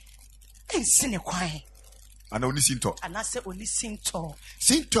 And only sinto.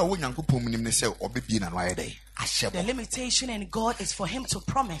 The limitation in God is for him to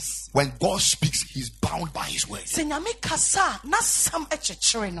promise. When God speaks, he's bound by his word.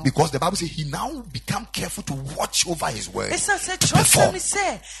 Because the Bible says he now become careful to watch over his word. To perform.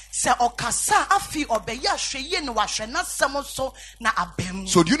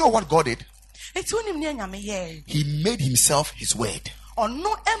 So do you know what God did? He made himself his word.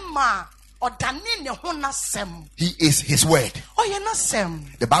 He is his word.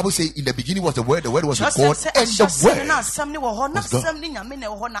 The Bible says in the beginning was the word was with God, and the word was God.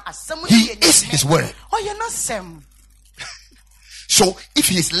 He is his word. So if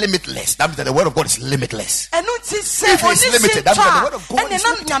he is limitless, that means that the word of God is limitless. If he is limited, that means that the word of God is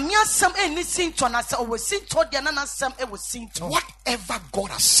limited. Whatever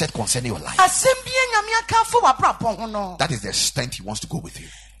God has said concerning your life, that is the extent he wants to go with you.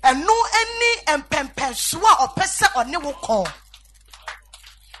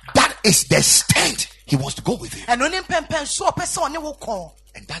 That is the extent he wants to go with you. And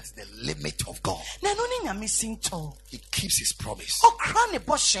that's the limit of God. He keeps his promise.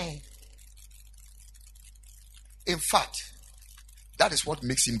 In fact, that is what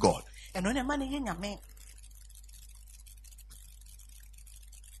makes him God.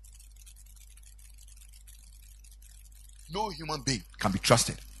 No human being can be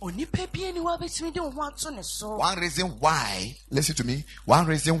trusted. One reason why, listen to me, one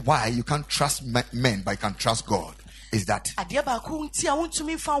reason why you can't trust men but you can trust God is that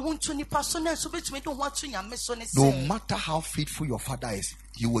no matter how faithful your father is,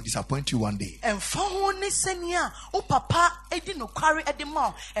 he will disappoint you one day. In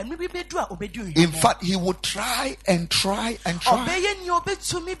fact, he will try and try and try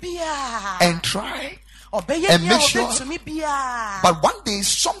and try and make sure, but one day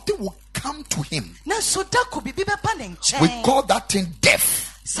something will come to him. We call that thing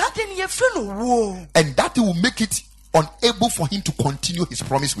death, and that will make it unable for him to continue his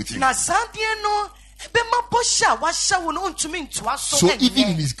promise with you. So even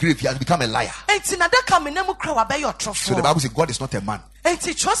in his grave, he has become a liar. So the Bible says God is not a man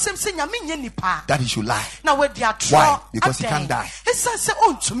that he should lie. Why? Because he can't die.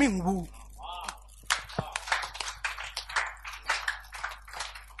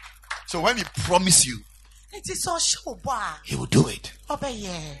 So when he promises you, he will do it.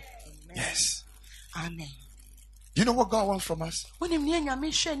 Yes. Amen. You know what God wants from us? What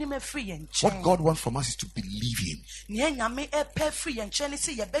God wants from us is to believe him.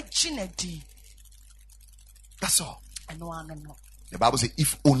 That's all. The Bible says,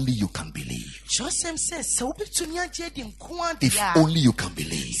 if only you can believe. If only you can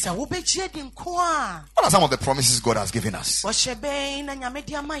believe. What are some of the promises God has given us?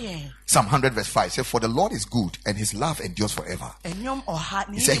 Psalm 100 verse 5 says, for the Lord is good and his love endures forever.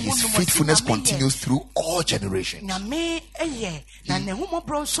 He said his faithfulness continues through all generations.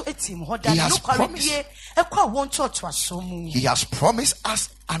 He has promised us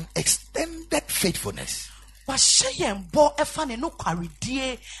an extended faithfulness.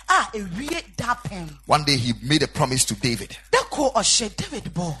 One day he made a promise to David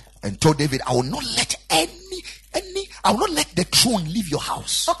and told David, I will not let I will not let the throne leave your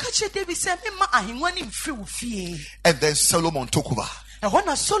house. And then Solomon took over.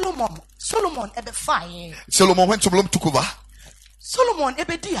 Solomon, when Solomon took over, Solomon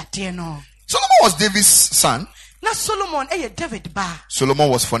was David's son. Solomon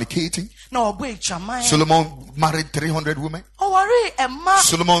was fornicating. Solomon married 300 women.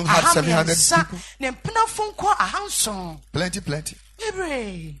 Solomon had 700 people. Plenty.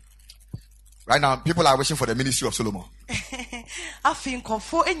 Right now, people are wishing for the ministry of Solomon.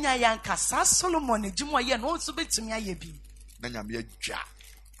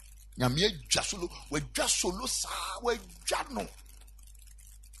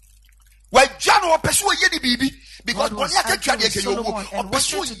 Because God was asking Solomon and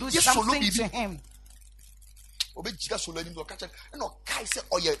wanted to do something to him.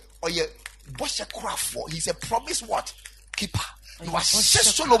 He's a promise what? Keeper. You are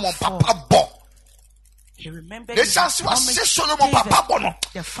Solomon Papa Bo. He remembered the father of Solomon.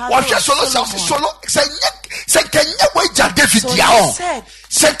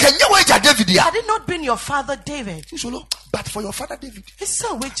 Had it not been your father David, but for your father David,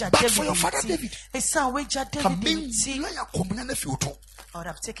 I would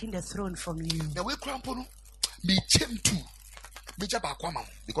have taken the throne from you.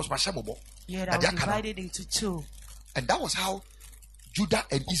 Yet I was divided into two. And that was how Judah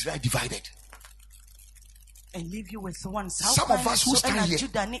and Israel divided. And leave you with one. Some of us who stand here,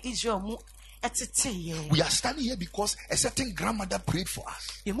 we are standing here because a certain grandmother prayed for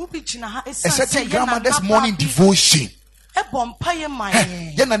us. A certain grandmother's morning devotion.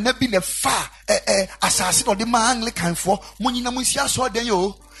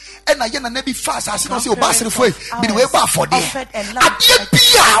 And I never fast. I said, "Oh, Basel for it. Be the way back for there."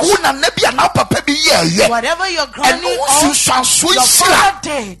 Whatever your granny or your father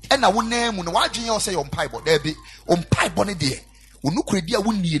did, and I will name when I you say on pipe, but there be on pipe on a day. Unukredi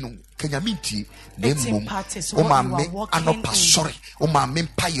wunni no kanyaminti na mmom o ma me anopa sorry o ma me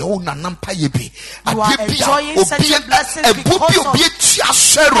mpaye o nanam paye bi why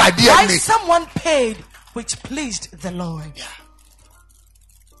someone paid which pleased the Lord.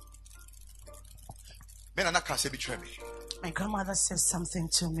 My grandmother said something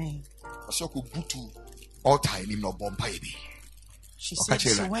to me. She said,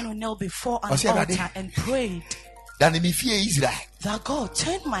 so when we knelt before an altar and prayed that God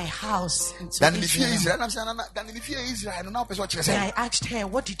turned my house into Israel. And I asked her,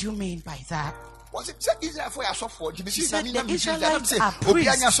 what did you mean by that? She said the Israelites are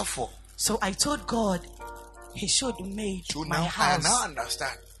priests. So I told God he should make my house. I now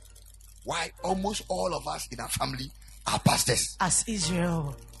understand why almost all of us in our family are pastors. As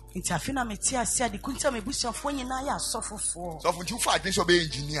Israel. So when you fight this obey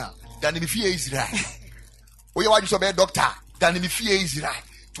engineer, then if you Israel. We want to be doctor, then if you Israel.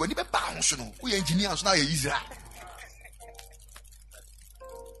 To any bounce, we engineers now Israel.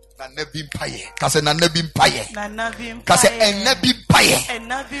 Nanebim paye, Kase nanebim paye, Kase enebim paye,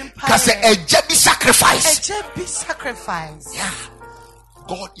 Kase ejebi sacrifice. Yeah,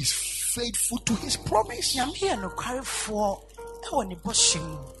 God is faithful to his promise. When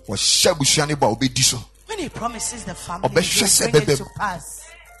he promises the family, he will bring it to pass.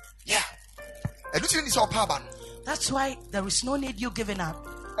 Yeah. That's why there is no need you giving up.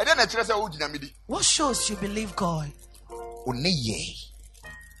 What shows you believe God?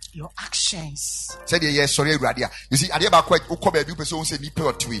 Your actions. Said yes, sorry, Radia. You see, I never quite okay. You person say me pay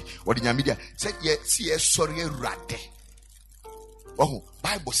or two or the media said yes, sorry, Rade. Oh,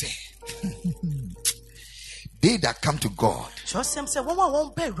 Bible say. They that come to God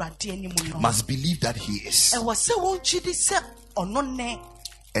must believe that he is,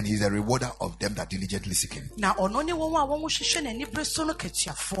 and he's a rewarder of them that diligently seek him. He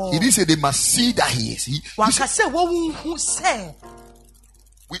didn't say they must see that he is.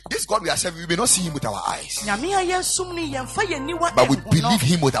 This God we are serving, we may not see him with our eyes, but we believe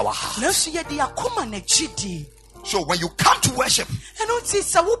him with our hearts. So when you come to worship, you come to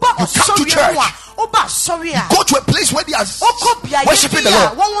church, you go to a place where they are worshiping the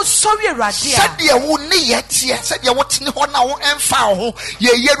Lord.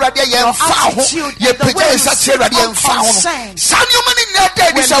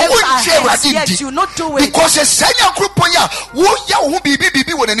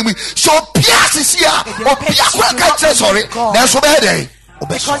 Because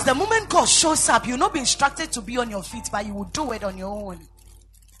because the moment God shows up, you'll not be instructed to be on your feet, but you will do it on your own.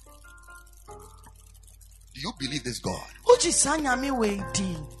 Do you believe this God?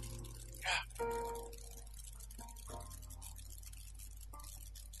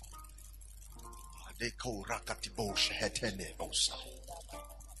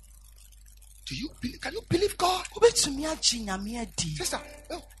 Do you believe? Can you believe God? Sister,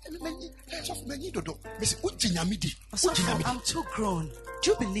 I'm too grown.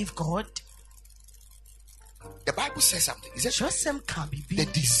 Do you believe God? The Bible says something. Is it the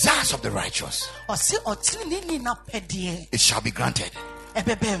desires of the righteous? It shall be granted.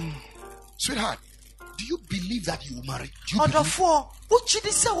 Sweetheart, do you believe that you will marry? Do you believe?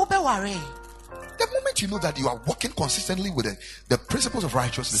 The moment you know that you are walking consistently with the principles of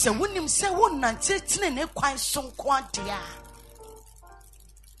righteousness,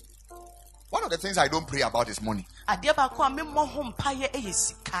 one of the things I don't pray about is money. I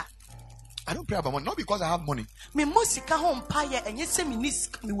don't pray about money, not because I have money, but because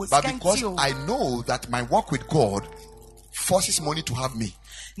I know that my walk with God forces money to have me.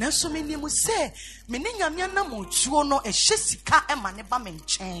 I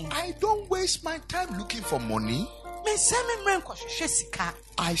don't waste my time looking for money.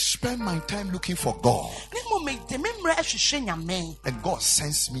 I spend my time looking for God. And God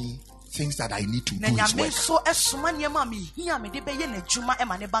sends me things that I need to do His work.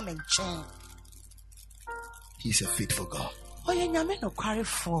 He's a faithful God.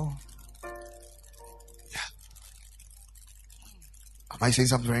 Am I saying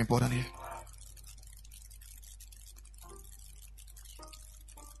something very important here?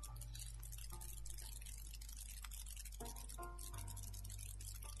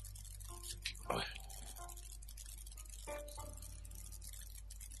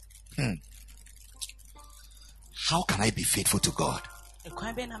 How can I be faithful to God?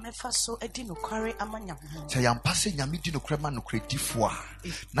 Say I'm passing Yamidi no crema no credifoa.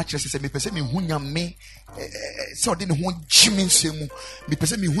 Naturally, say me person me hunyame. So didn't want Jimmy Semu. Me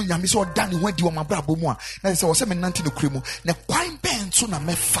person me hunyame so Danny went to my brabo moa. Now say was me nanti no cremo. Na quine ben so na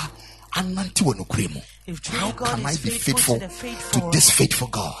mefa and nanti no cremo. How can I be faithful to this faithful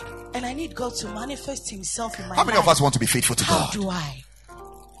God? And I need God to manifest Himself in my life. How many of us want to be faithful to God? How do I?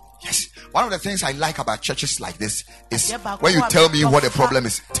 Yes. One of the things I like about churches like this is when you tell me what the problem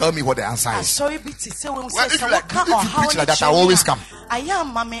is, tell me what the answer is. Well, if you preach like that, I always come. I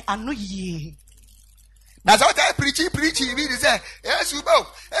am, mommy, I know ye. Now, so I preach, you say, yes, you go.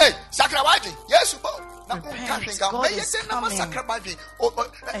 Hey, Sakrabaji, yes, you go.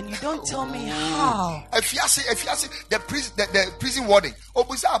 And you don't tell me how. If you see the prison warden,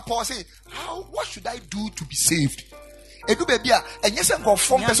 Paul say, how? What should I do to be saved? Edu baby and yes and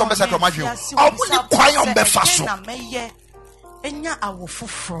conform person be sakramadwe o ni kwan on be fa so enya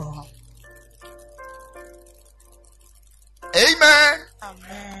awofofro. Amen.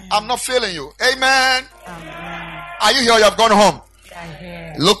 Amen. I'm not failing you. Amen. Amen. Are you here? You have gone home.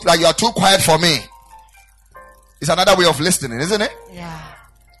 Yeah, look like you are too quiet for me. It's another way of listening, isn't it? Yeah.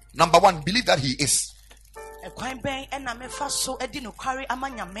 Number one, believe that He is.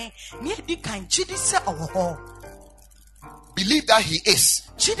 Believe that He is.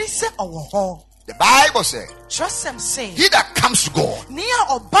 The Bible says, he that comes to God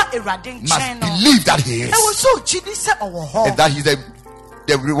must believe that He is, and that He's the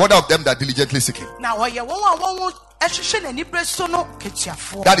rewarder of them that diligently seek Him. That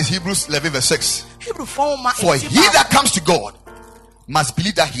is Hebrews 11 verse 6. For he that comes to God must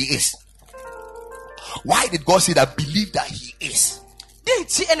believe that He is. Why did God say that? Believe that He is.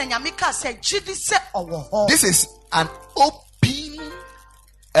 This is an open,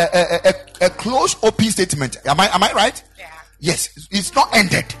 a closed open statement. Am I right? Yeah. Yes, it's not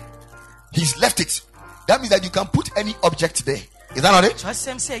ended. He's left it. That means that you can put any object there. Is that not it?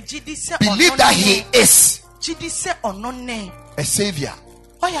 Believe that He is a savior.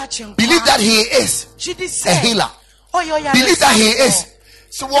 Believe that He is a healer. Believe that He is.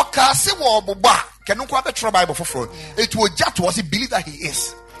 So what can say can you quote the Bible for fraud? It will just was he believe that He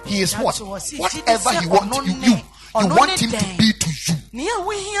is. He is what? Whatever He wants you want Him to be to you. He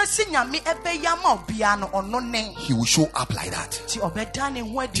will show up like that.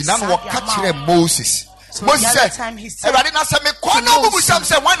 Moses. Moses said,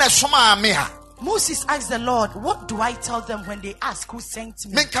 Moses asked the Lord, what do I tell them when they ask who sent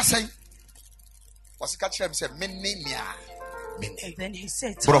me? And then he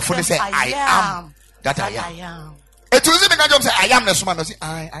said, tell them, I am that I am. I am.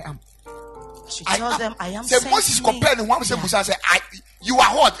 I am. She told them, I am. Say Moses compared to one. Say you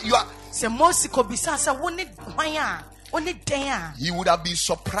are what? You are. Say Moses He would have been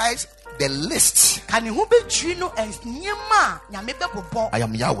surprised the list. I am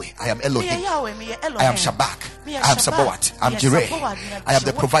Yahweh. I am Elohim. I am Shabak. I am Sabaoth. I am Jireh. I am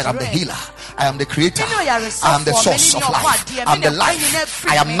the provider. I am the healer. I am the creator. I am the source of life. I am the life.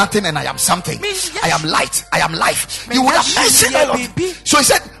 I am nothing and I am something. I am light. I am life. You would have mentioned a lot. So he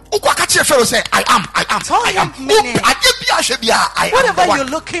said, Pharaoh said, I am. Whatever you're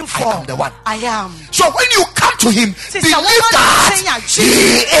looking for, I am the one. I am. So when you come to him, believe that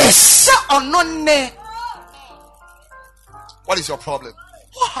he is. What is your problem?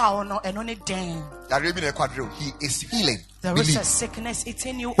 He is healing. There is a sickness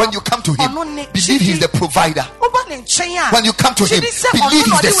eating you. When you come to him, believe he's the provider. When you come to him, believe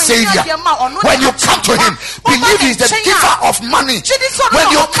he's the savior. When you come to him, believe he's the giver of money.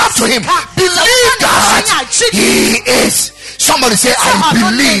 When you come to him, believe that he is. Somebody say, I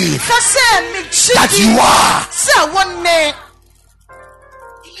believe that you are.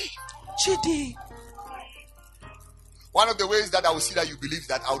 One of the ways that I will see that you believe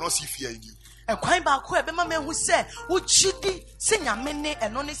that I will not see fear in you. One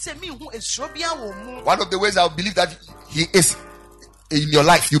of the ways I will believe that he is in your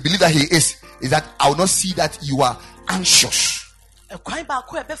life, you believe that he is that I will not see that you are anxious. Yeah.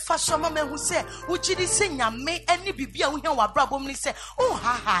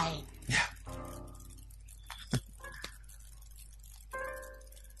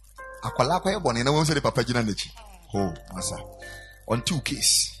 Oh, Master. On 2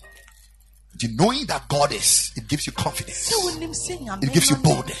 cases. Knowing that God is, it gives you confidence. It gives you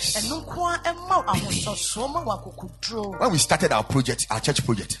boldness. When we started our project, our church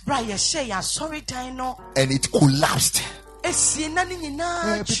project, and it collapsed. People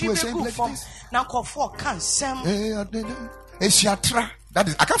that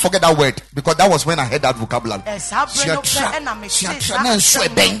is, I can't forget that word because that was when I heard that vocabulary. And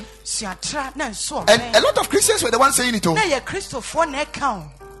a lot of Christians were the ones saying it.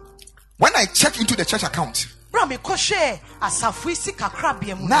 When I check into the church account, now 7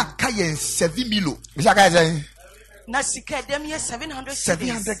 million. 700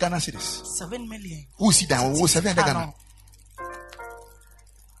 Ghana cedis. 7 million. Who see that? 700 Ghana.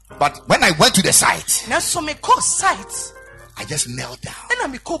 But when I went to the site, I just knelt down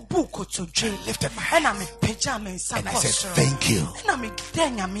and lifted my hands and I said, thank you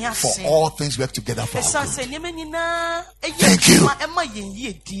for all things work together for our good. Thank you.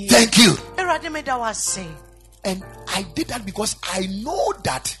 Thank you. And I did that because I know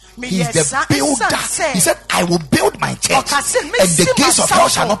that he's the builder. He said, I will build my church and the gates of hell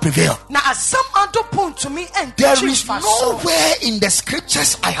shall not prevail. There is nowhere in the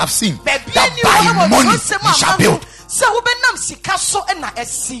scriptures I have seen that by money he shall build.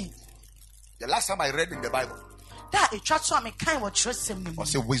 The last time I read in the Bible, I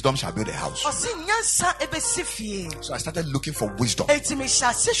said wisdom shall build a house. So I started looking for wisdom so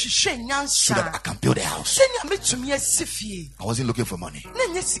that I can build a house. I wasn't looking for money.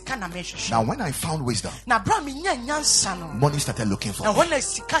 Now when I found wisdom, money started looking for me.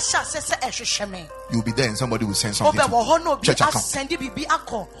 You'll be there and somebody will send something to church account.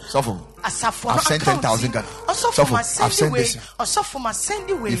 I've sent 10,000 Ghana. I've sent this.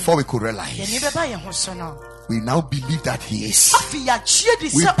 Before we could realize, we now believe that he is. We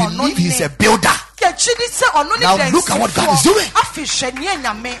believe he's a builder. Now look at what God is doing.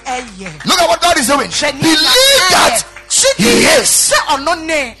 Look at what God is doing. Believe that he is.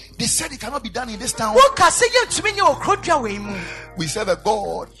 They said it cannot be done in this town. We serve a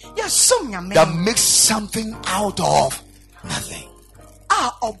God that makes something out of nothing.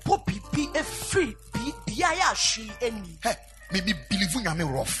 Hey, maybe believe in me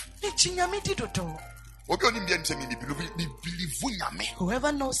rough.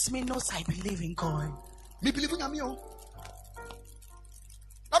 Whoever knows me knows I believe in God. Me believe in me.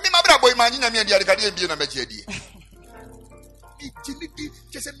 I believe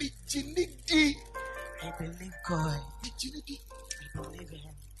God. I believe in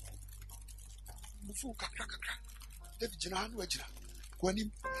him.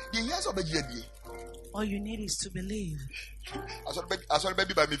 All you need is to believe.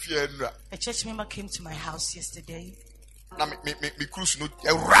 A church member came to my house yesterday.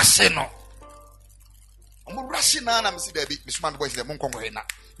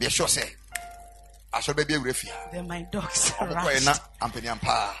 Then my dogs rushed.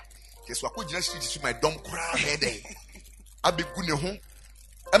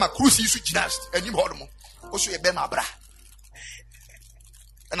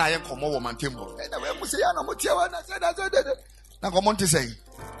 And I am from woman temple. And I will say, I'm not now come on to say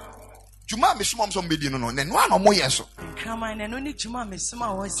Juma me smom some meeting no no no mo yeso. Come on, and only Juma me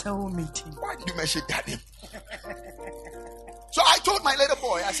small was a meeting. Why did you mention that name? So I told my little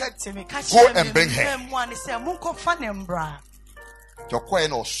boy, I said, go and bring her. Your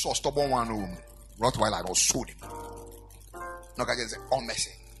coin or so stubborn one room. Rottweiler or sold him. No, I just say, oh,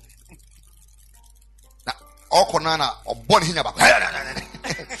 messy. Now, all Konana or born him about. I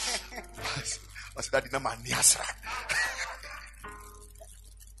said, that did not man.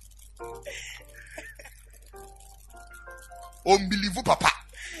 Unbelievable, papa.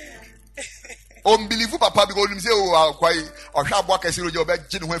 Unbelievable, papa, because you say, oh, quite or sharp work as you bet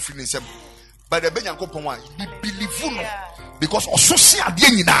genuine feelings. But the Benyan Copon, believe because also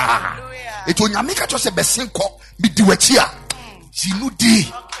it will make us a best sinko be do it here.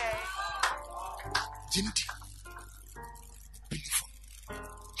 Jinudi.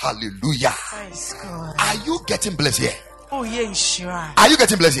 Hallelujah. Are you getting blessed here? Oh, yeah, sure. Are you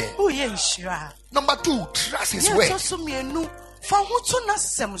getting blessed here? Oh, yeah, sure. Number 2, trust his word.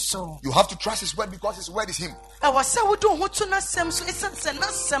 You have to trust his word because his word is him. Can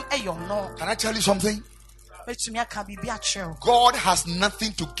I tell you something? God has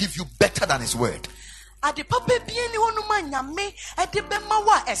nothing to give you better than his word.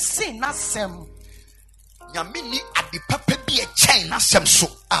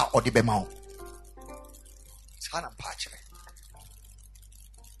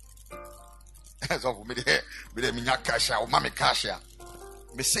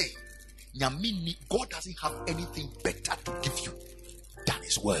 Me say, God doesn't have anything better to give you than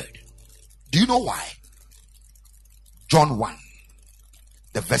his word. Do you know why? John 1,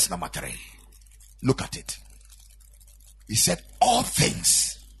 the verse number 3. Look at it. He said, all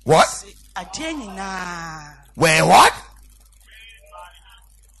things. What? Where what?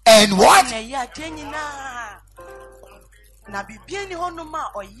 And what?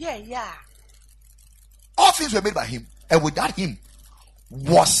 All things were made by him, and without him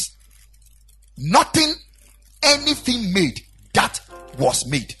was nothing, anything made that was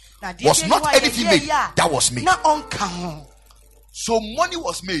made. Was not anything made that was made. So money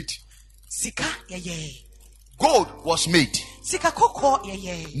was made. Gold was made.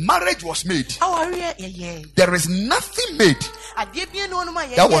 Marriage was made. There is nothing made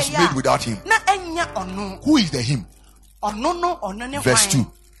that was made without him. Who is the him? Verse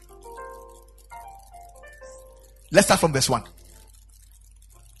 2. Let's start from verse 1.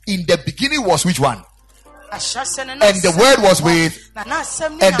 In the beginning was which one? And the word was with,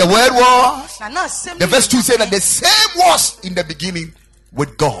 and the word was. The verse 2 said that the same was in the beginning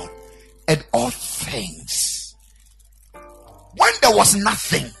with God, and all things. When there was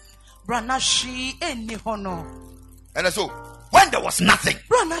nothing, and so when there was nothing,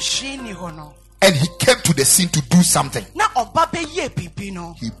 and he came to the scene to do something,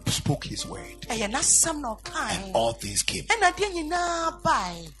 he spoke his word, and all things came.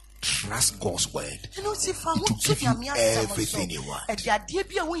 Trust God's word to give you everything you want.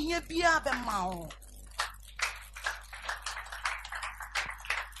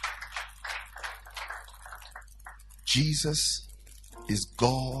 Jesus is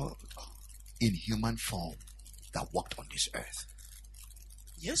God in human form that walked on this earth.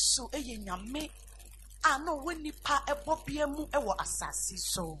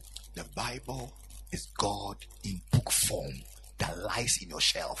 The Bible is God in book form that lies in your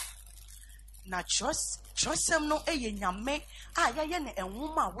shelf.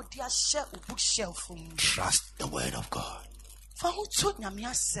 Trust the word of God.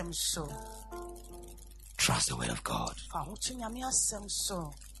 Trust the word of God.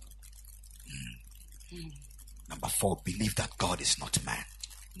 Number 4, believe that God is not man.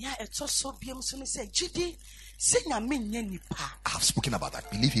 I have spoken about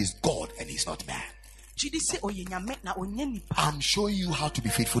that. Believe he is God and he is not man. I'm showing you how to be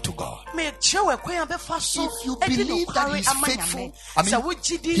faithful to God. If you believe that he is faithful,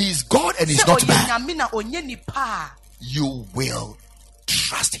 he is God and he is not man, you will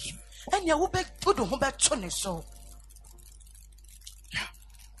trust him. Yeah.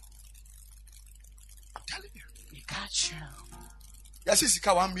 I'm telling you. Yes, it's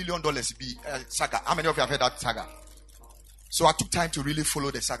 $1 million be saga. How many of you have heard that saga? So I took time to really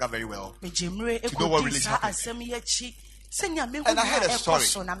follow the saga very well, to know what really happened. And I heard a story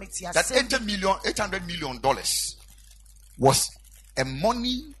that $800 million was a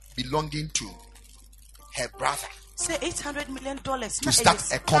money belonging to her brother. Say $800 million to start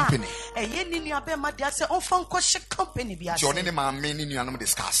a company.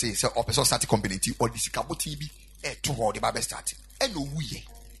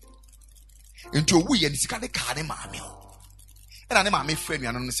 And I my friend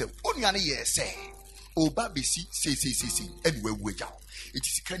and say, only an year say, oh, baby, see, anyway, wait out. It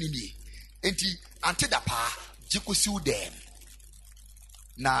is canny me. Ante da pa, Jikosu them.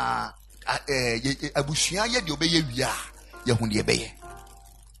 Na, Abushia, ye obey ya, Yahundi obey.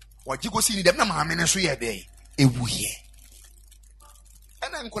 What Jikosi them, no mamma, so ye bay, a wee.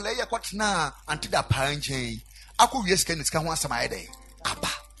 And I'm Colaya Quatna, ante da pa, I could risk and it's come once a my day. Abba.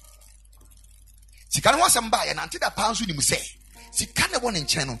 She can't want some buy and until that pounds with him say. She can't one in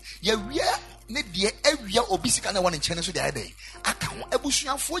channel. Yeah, need the area or busy kind of one in channel so the other day. I can't a bush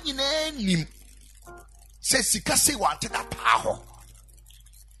for you name. Says she can say one to that power.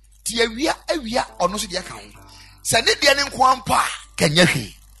 The area or no the account. Send it the name Quampa can you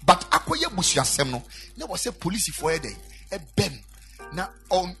hear? But acquire bush yourself. No was a police for a day. A ben now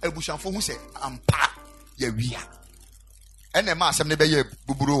on a bush for who say, I'm pa, yeah, we are. And the mass of never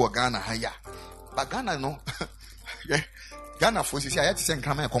buburu or Ghana, haya. But Ghana, no. Ghana for I had to send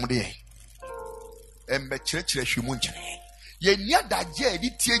come and come there. And the church, you munch. Ye near that ye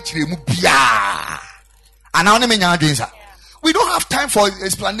did teach you, Mubia. And now, we don't have time for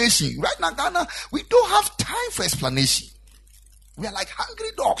explanation. Right now, Ghana, we don't have time for explanation. We are like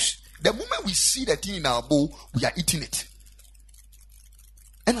hungry dogs. The moment we see the thing in our bowl, we are eating it.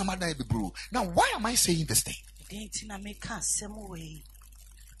 And I'm not bro. Now, why am I saying this thing?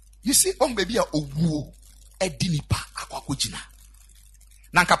 You see, baby, a woo, a dinipa, aquacujina.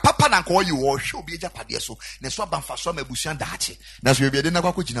 Nanka papa nanko you or show be a japadeso, Neswa Banfaso Bushan Dachi. That's where we are the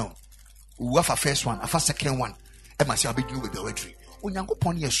Naquacujino. We have a first one, a first second one, and myself be with the poetry. Unyango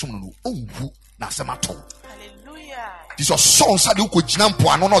pony a son, oh, Nasamato. Hallelujah. This was so sad you could jump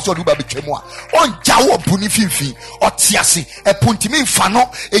one on also do baby Chemwa. On Jawa Punififi, or Tiasi, a puntimin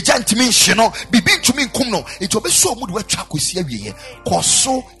fano, a gentleman shino, be been to me kumno. It will be so good where track with Sierra, cause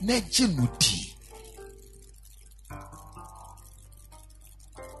so nejinuti.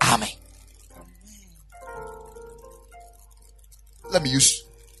 Amen. Let me use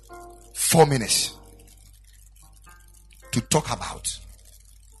 4 minutes to talk about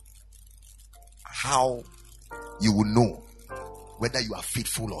how you will know whether you are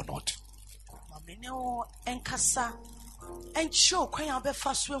faithful or not.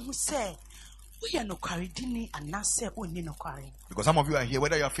 Because some of you are here,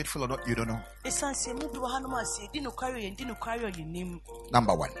 whether you are faithful or not, you don't know.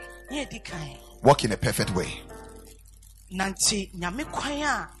 Number one, walk in a perfect way.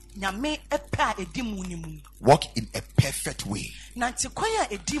 Walk in a perfect way.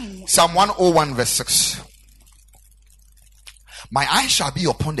 Psalm 101 verse 6. My eyes shall be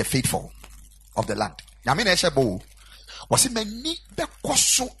upon the faithful of the land. Was it many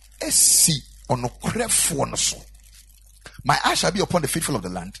bekoso esi onokrefo so? My eyes shall be upon the faithful of the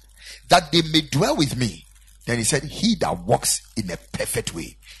land, that they may dwell with me. Then he said, he that walks in a perfect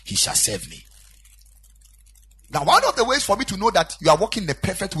way, he shall serve me. Now, one of the ways for me to know that you are walking in the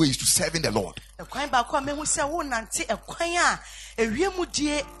perfect way is to serve in the Lord.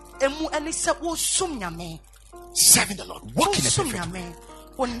 Serving the Lord. Walk in a perfect way.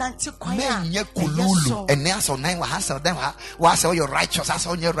 And now so nine was all your righteous, as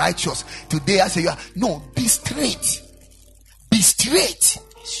all your righteous. Today I say you are no, be straight. Be straight.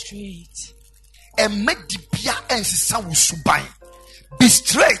 Straight. And make the pia and subai. Be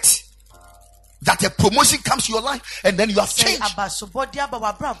straight. That a promotion comes to your life and then you have changed.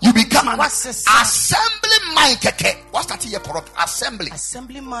 You become an assemblyman. What's that here corrupt?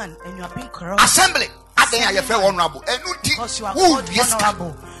 Assemblyman, and you are being corrupt. Assembly. Because you are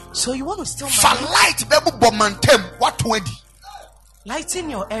honorable. So you want to still light what 20? Light in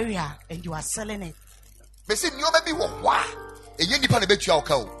your area and you are selling it.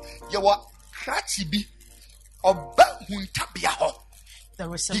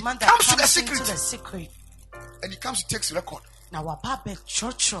 There is a man that comes into the secret. And he comes to take record. Now,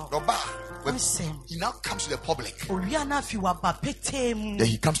 he now comes to the public. Then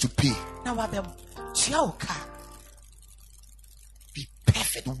he comes to pay. Be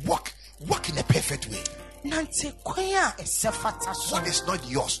perfect. Walk in a perfect way. What is not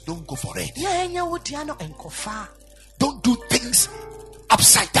yours, don't go for it. Don't do things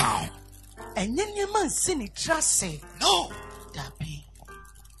upside down. No.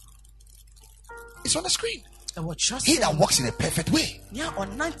 It's on the screen. He that walks in a perfect way.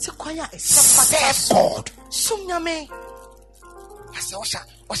 Serve God. As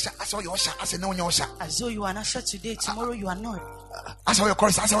though you are not sure today, tomorrow you are not. As though you're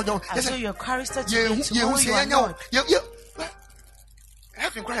chorister today, tomorrow you are not.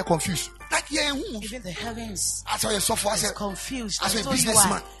 heaven cry confused. Like even the heavens as I saw for us confused. As a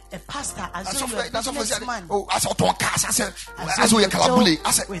businessman, a pastor, as you are a businessman. Oh, as a ton cast, as we are calabuli,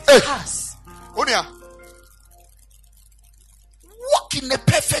 as with cars. Onia, walk in a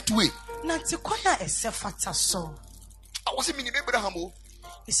perfect way. Nantikwaya esefata so. I was in Abraham.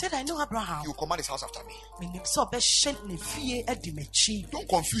 He said, I know Abraham. You command his house after me. Don't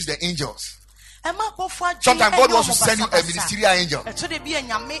confuse the angels. Sometimes God wants to send you a ministerial angel. But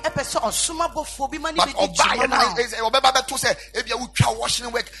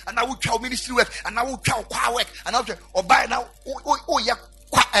washing work, and I will try ministry work, and I will try choir work, and I will or buy now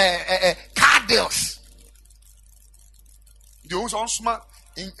car deals. The ones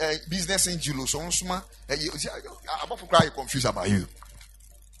in business angel, so I'm about to cry confused about you.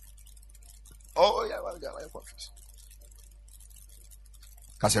 Oh, yeah, well, you're confused.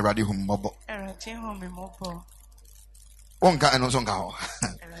 Because you're ready home mobile.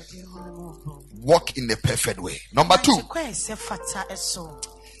 Walk in the perfect way. Number 2.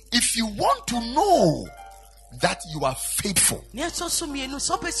 If you want to know that you are faithful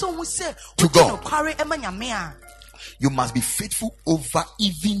to God, you must be faithful over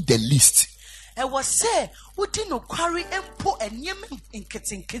even the least.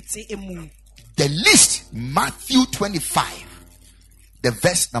 The least, Matthew 25, the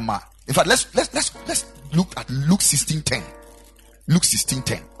verse number. In fact, let's look at Luke 16:10. Luke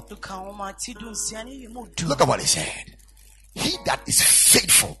 16:10. Look at what he said. He that is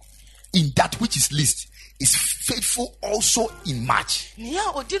faithful in that which is least is faithful also in much.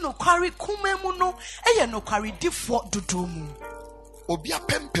 Obia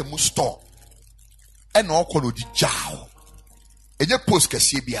pempemu store. Eno kono di jao. Enye post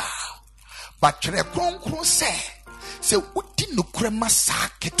kese bia. But kre kronkron se udi nokre masa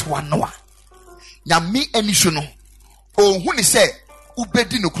ketwa no a. Nyame aniso no. Ohun ni se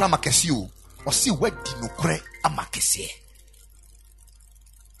ubedi nokre amakese o. O se wadi nokre amakese.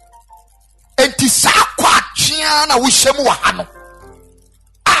 Enti sa kwa twia na wo hyem wa ha no.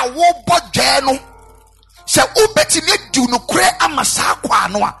 A wo bodwe no. Se ubeti ne di nokre amasa kwa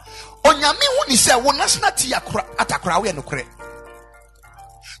no a. Onyame hu ni se wo nationality atakra we nokre.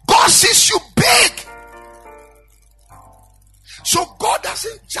 God sees you big. So God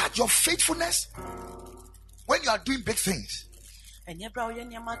doesn't judge your faithfulness when you are doing big things. Can I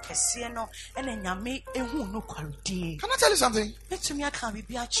tell you something?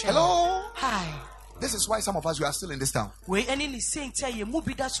 Hello? Hi. This is why some of us we are still in this town. Yeah.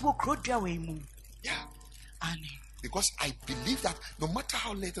 Because I believe that no matter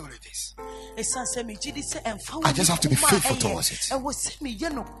how little it is, I just have to be faithful towards it.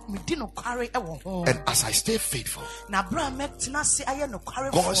 And as I stay faithful,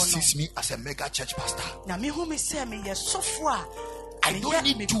 God sees me as a mega church pastor. I don't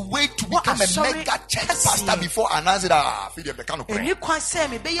need to wait to become a mega church pastor before I announce it. No.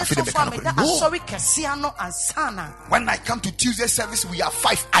 When I come to Tuesday service, we are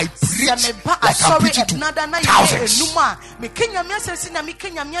 5. I preach like I'm preaching to thousands.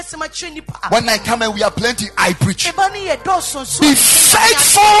 When I come and we are plenty, I preach. Be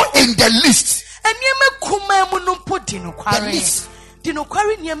faithful in the least. The least.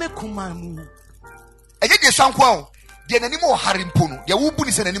 The animo harimpono. The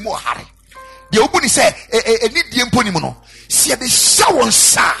ubuni se animo hari. The ubuni se eni die mponi mono. Se be shawon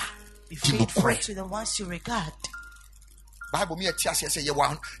sa. Be faithful to the ones you regard. Bible me atiase se ye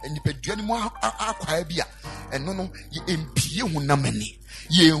wa nipadua ni mo akwa bia. Eno no ye empie hunamani.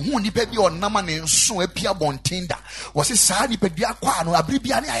 Ye hu nipa bi onama ne nso apia bontenda. Was say sa nipadua kwa no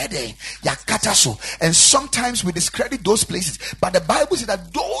abribia ne ayede. Ya kata so. And sometimes we discredit those places, but the Bible says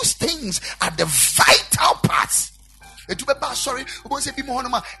that those things are the vital parts. Sorry, we say be more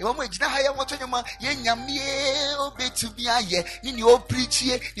normal. You want to hire what you want? You nyamie obe to be aye. You preach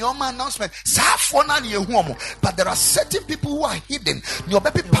ye. Your announcement. But there are certain people who are hidden. Your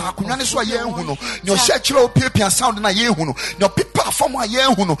baby park. Your church people sound na ye huno. Your people from a ye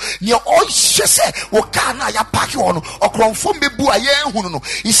huno. Your all shese wakana ya park on or confirm be bu a ye huno.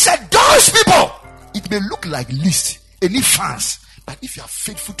 He said those people. It may look like least any fans, but if you are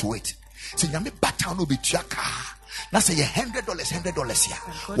faithful to it, say nyame bata no be chaka. Now say $100 here.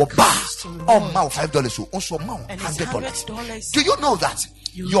 Mao $5. Also mao $100. Do you know that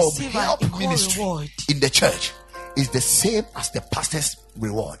your help ministry in the church is the same as the pastor's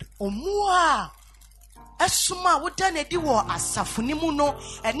reward? Look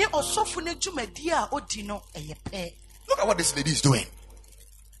at what this lady is doing.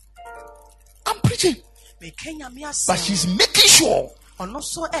 I'm preaching, but she's making sure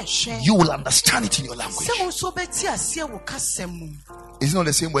you will understand it in your language. It's not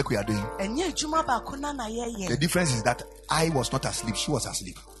the same work we are doing. The difference is that I was not asleep, she was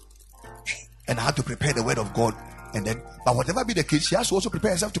asleep. And I had to prepare the word of God. And then, but whatever be the case, she has to also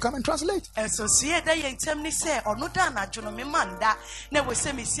prepare herself to come and translate. And so, see, that you tell me, say, or no, Dana, Jonomanda, never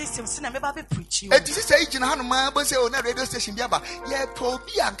say me, system, cinema, be preaching. And this is age in Hanuma, but say, on a radio station, Yaba, yeah,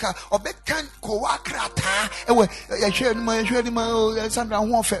 Tobianca, or Bekan, Coakrata, and I shared my Sandra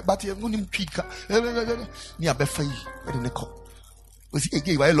Warfare, but you wouldn't pick up near Befay, in the call. Was he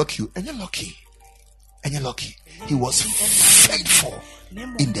again? I lock you, and you're lucky. And you're lucky. He was faithful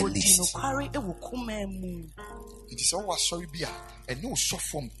in the least. It is always sorry, beer, and no soft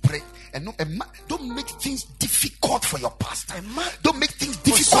from pray, and no, don't make things difficult for your pastor. Don't make things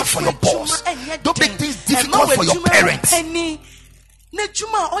difficult for your boss. Don't make things difficult for your parents. Whatever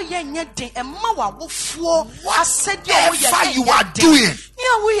you are doing,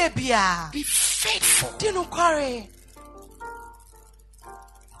 be faithful.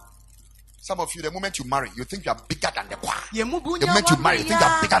 Some of you, the moment you marry, you think you are bigger than the choir. The moment you marry, you think you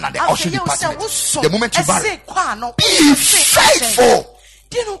are bigger than the usher department. The moment you marry, be faithful.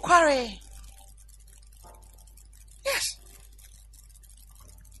 Yes.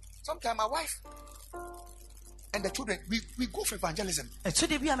 Sometimes my wife and the children, we go for evangelism.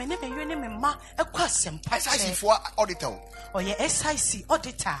 SIC for auditor. Or your SIC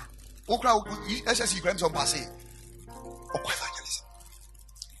auditor. SIC grams on passe. Or evangelism.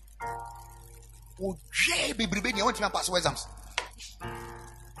 Oh, Jay, baby, I want to pass exams.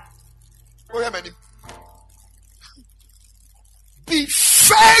 Oh, yeah, man. Be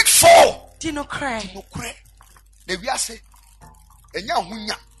faithful. Dino cry. The we are say, and ya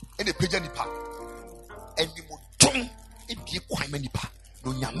hunya, and the pigeon nipa, and the mutum, and be quite many pa,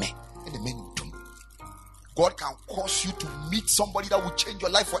 no yame, and the men mutum. God can cause you to meet somebody that will change your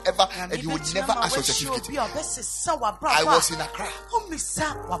life forever, and you will never ask your certificate. I was in Accra.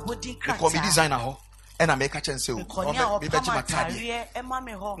 They call me designer, and I make a chance to be now, no,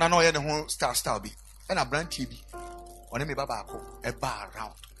 the whole star be, and a brand TV on a bar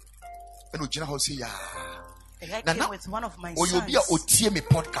around. And Ujina say, now, with one of my sons, you'll be a OTM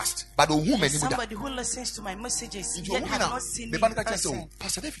podcast, but a woman, somebody who listens to my messages, yet has not seen me in person.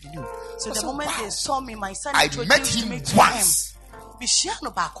 So the moment they saw me, my son introduced me to once. And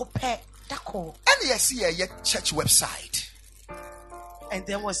yes, see a church website. And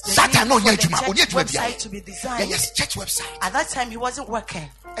there was the website to be designed. Yes, church website. At that time, he wasn't working.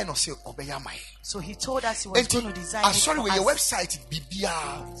 So he told us he was going to design. I'm sorry, with your website,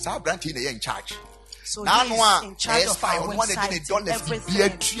 BBR, South Branch in charge. So he is in charge of our website and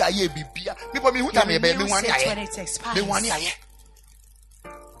everything. People who tell me when it expires.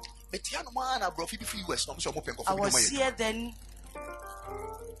 I was here then.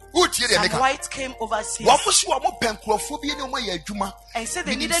 Some whites came overseas and said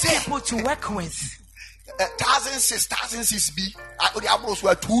they needed people to work with. 1,006 B. I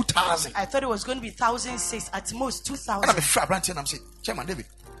thought 2,000. I thought it was going to be 1,006, at most 2,000. I'm saying, Chairman David.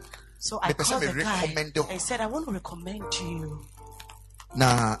 So I called the guy. I said, I want to recommend to you.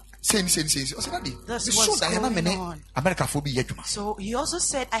 Nah, say. This was going on. So he also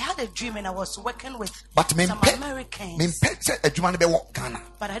said, I had a dream and I was working with some Americans.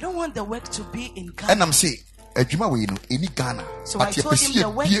 But I don't want the work to be in Ghana. And I'm saying, so I told him the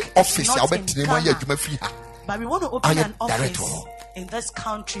work is not in Ghana. But we want to open an office in this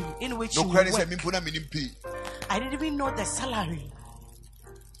country in which you work. I didn't even know the salary.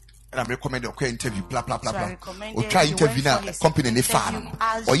 And I'm recommending a interview, blah blah blah blah. Or try interview now company in the farm.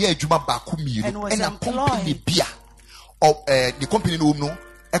 Or yeah, Juma Bakumi and a company beer. Or the company no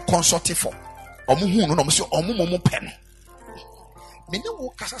a consulting for. Or Muhu no Monsieur or Mumu pen. Many will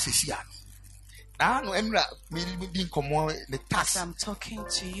Casa Sician. Now no Emra didn't come on the tax. I'm talking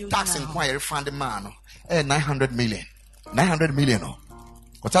to you. Tax inquiry found the man 900 million. 900 million.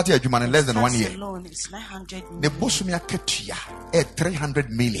 What's that? You man in less than 1 year. Alone is 900 million. The Bosumia Ketia 300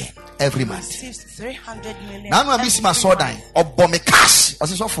 million every month. 300 million. Now I'm missing my sword or bomb cash.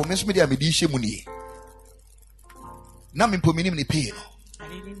 As it's all for Miss Media Medici Muni. Now I'm putting him in the pay. I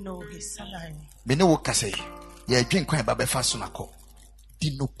didn't know his salary. Meno say, yeah, drink quite by Fasunako.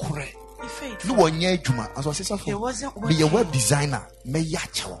 Dino Kure. No one year Juma, as I said, he wasn't be a web designer, may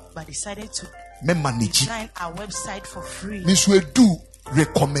yacho, but decided to design our website for free. Miss will do.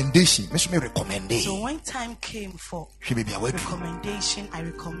 Recommendation. So when time came for recommendation, I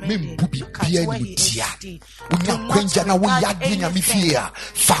recommended. Look at what he did. Do not regard anything.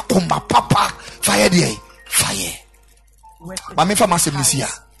 Fire. Work with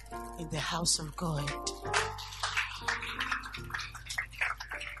in the house of God.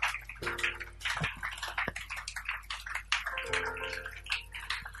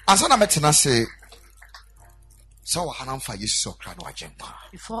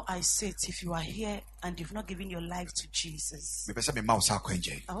 Before I sit, if you are here and you've not given your life to Jesus, I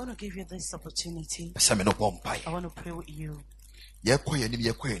want to give you this opportunity. I want to pray with you.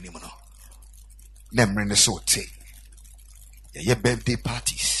 Birthday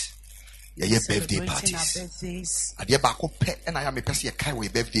parties. Birthday parties.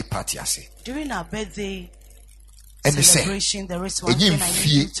 During our birthday celebration, there is one thing I need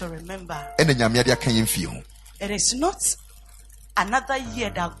you to remember. It is not another year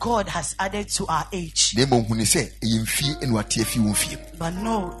that God has added to our age, but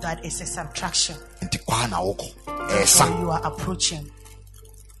know that it's a subtraction. So you are approaching.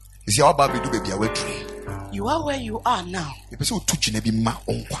 You are where you are now.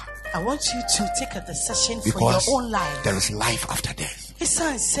 I want you to take a decision for your own life. There is life after death. His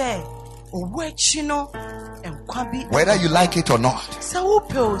son said, whether you like it or not,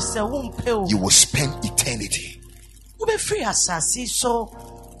 you will spend eternity. But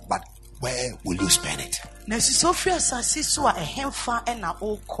where will you spend it?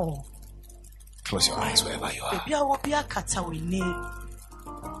 Close your eyes wherever you are.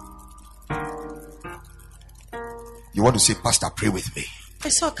 You want to say, Pastor, pray with me. I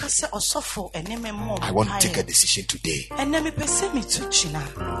want to take a decision today.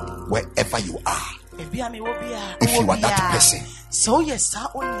 Wherever you are, if you are that person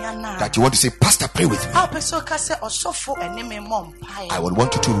that you want to say, Pastor, pray with me, I would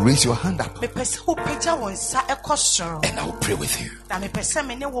want you to raise your hand up and I will pray with you.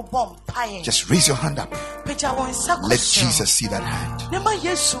 Just raise your hand up. Let Jesus see that hand.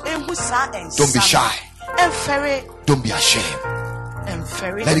 Don't be shy. Don't be ashamed.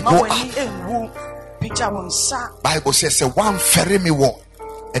 Let it go up. Bible says, one ferry me walk.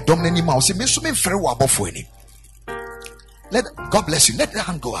 Let God bless you. Let the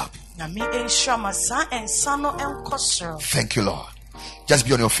hand go up. Thank you, Lord. Just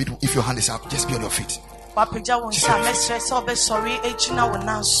be on your feet. If your hand is up, just be on your feet.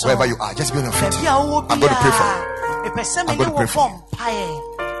 Wherever you are, just be on your feet. I'm going to pray for you. I'm going to pray for you.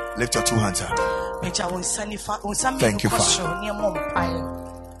 Lift your two hands up. Thank you, Father.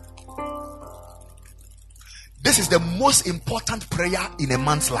 This is the most important prayer in a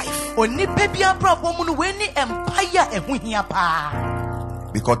man's life.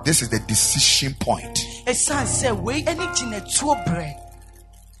 Because this is the decision point.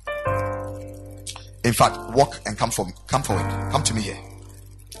 In fact, walk and come forward. Come to me here.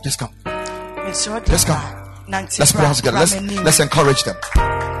 Just come. Let's come. Let's pray together. Let's encourage them.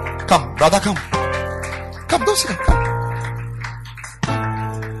 Come, brother, come. Come, go sit down. Come.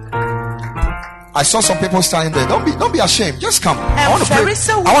 I saw some people standing there. Don't be ashamed. Just come. I want to pray with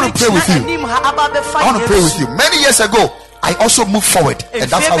you. I want to pray with you. Many years ago, I also moved forward, and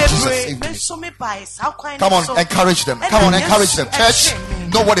that's how Jesus saved me. Come on, encourage them. Come on, encourage them. Church,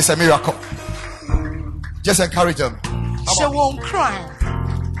 know what is a miracle. Just encourage them.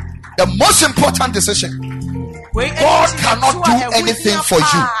 The most important decision. God cannot do anything for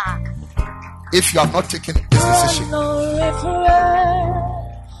you if you have not taken this decision.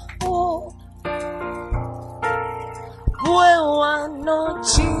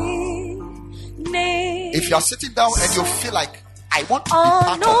 If you are sitting down and you feel like, I want to be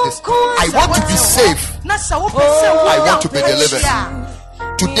part of this, I want to be safe, I want to be delivered.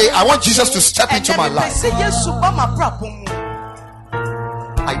 Today I want Jesus to step into my life.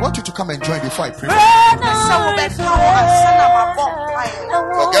 I want you to come and join before I pray.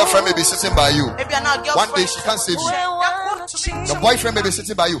 Your girlfriend may be sitting by you. One day she can't save you. Your boyfriend may be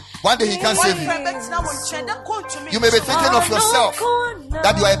sitting by you. One day he can't save you. You may be thinking of yourself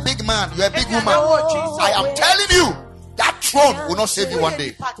that you are a big man, you are a big woman. I am telling you, that throne will not save you one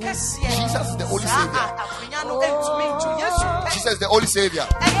day. Jesus is the only Savior. Jesus is the only Savior.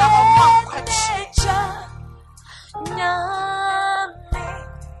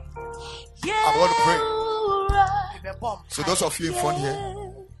 I'm going to pray. So those of you in front here,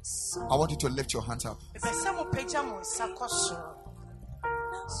 I want you to lift your hands up.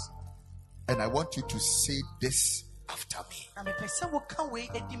 And I want you to say this after me. I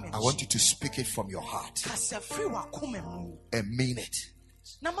want you to speak it from your heart and mean it.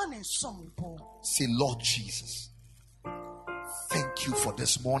 Say, Lord Jesus, thank you for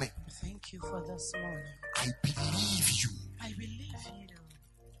this morning. Thank you for this morning. I believe you.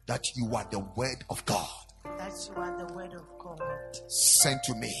 That you are the word of God. That you are the word of God. Sent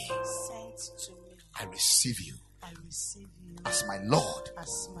to me. I receive you. As my Lord.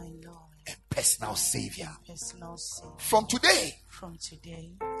 And personal Savior. From today.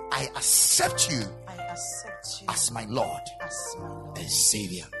 I accept you. As my Lord. And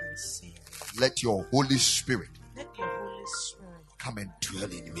Savior. Let your Holy Spirit come and dwell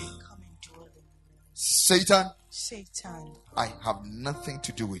in me. Satan, I have nothing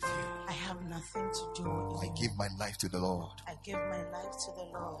to do with you. I have nothing to do with you. I give my life to the Lord. I give my life to the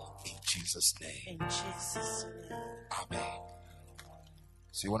Lord. In Jesus' name. In Jesus' name. Amen.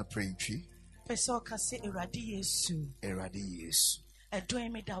 So you want to pray in tree? Eradi Yesu.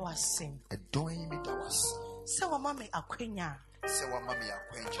 Edoin mi dawase. Se wa mami akwenya.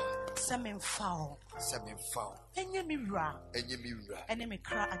 Se me mfao. Enye mi ra. Ene me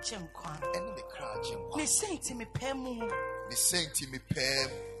kra ajenkwa. Me senti me pemu.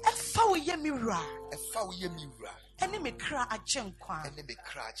 Efa wo ye mi ra. Ene me kra ajenkwa.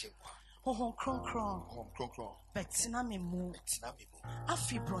 Ho kron. Betina me mu.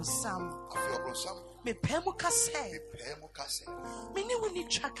 Afi bronsam. Me pemu kase. Me ni woni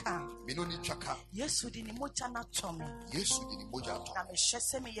twaka. Yesu di ni moja na tome. Na me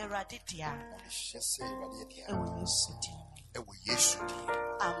hyese me yerade dia. Ewo Yesu di.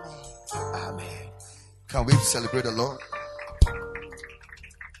 Amen. Can we celebrate the Lord?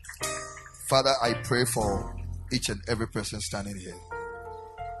 Father, I pray for each and every person standing here.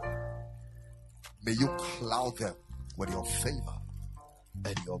 May you cloud them with your favor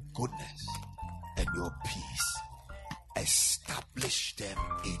and your goodness and your peace. Establish them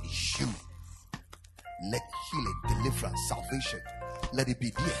in you. Let healing, deliverance, salvation, let it be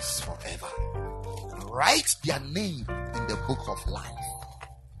theirs forever. Write their name in the book of life.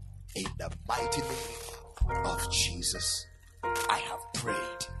 In the mighty name of Jesus, I have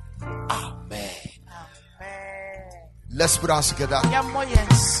prayed. Amen. Let's put our hands together.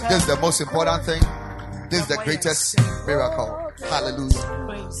 This is the most important thing. This is the greatest miracle.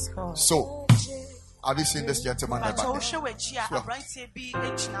 Hallelujah. So, have you seen this gentleman? Let's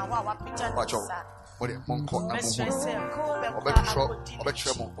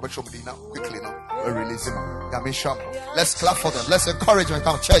clap for them. Let's encourage them.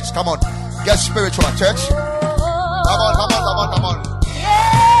 Come, church. Come on. Get spiritual, church. Come on.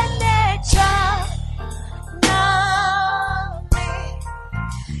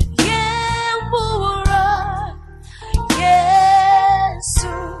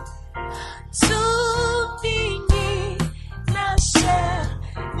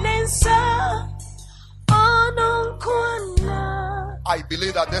 I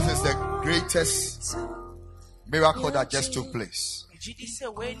believe that this is the greatest miracle that just took place.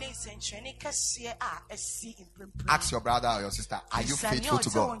 Ask your brother or your sister, are you faithful to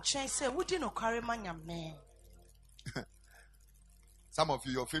God? Some of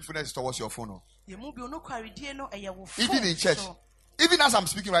you, your faithfulness is towards your phone. Even in church, even as I'm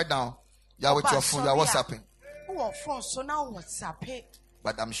speaking right now, you are with your phone, you are WhatsApping.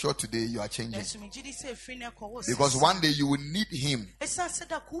 But I'm sure today you are changing. Because one day you will need him to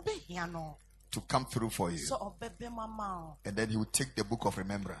come through for you. And then he will take the book of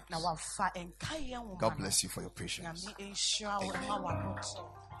remembrance. God bless you for your patience. Amen.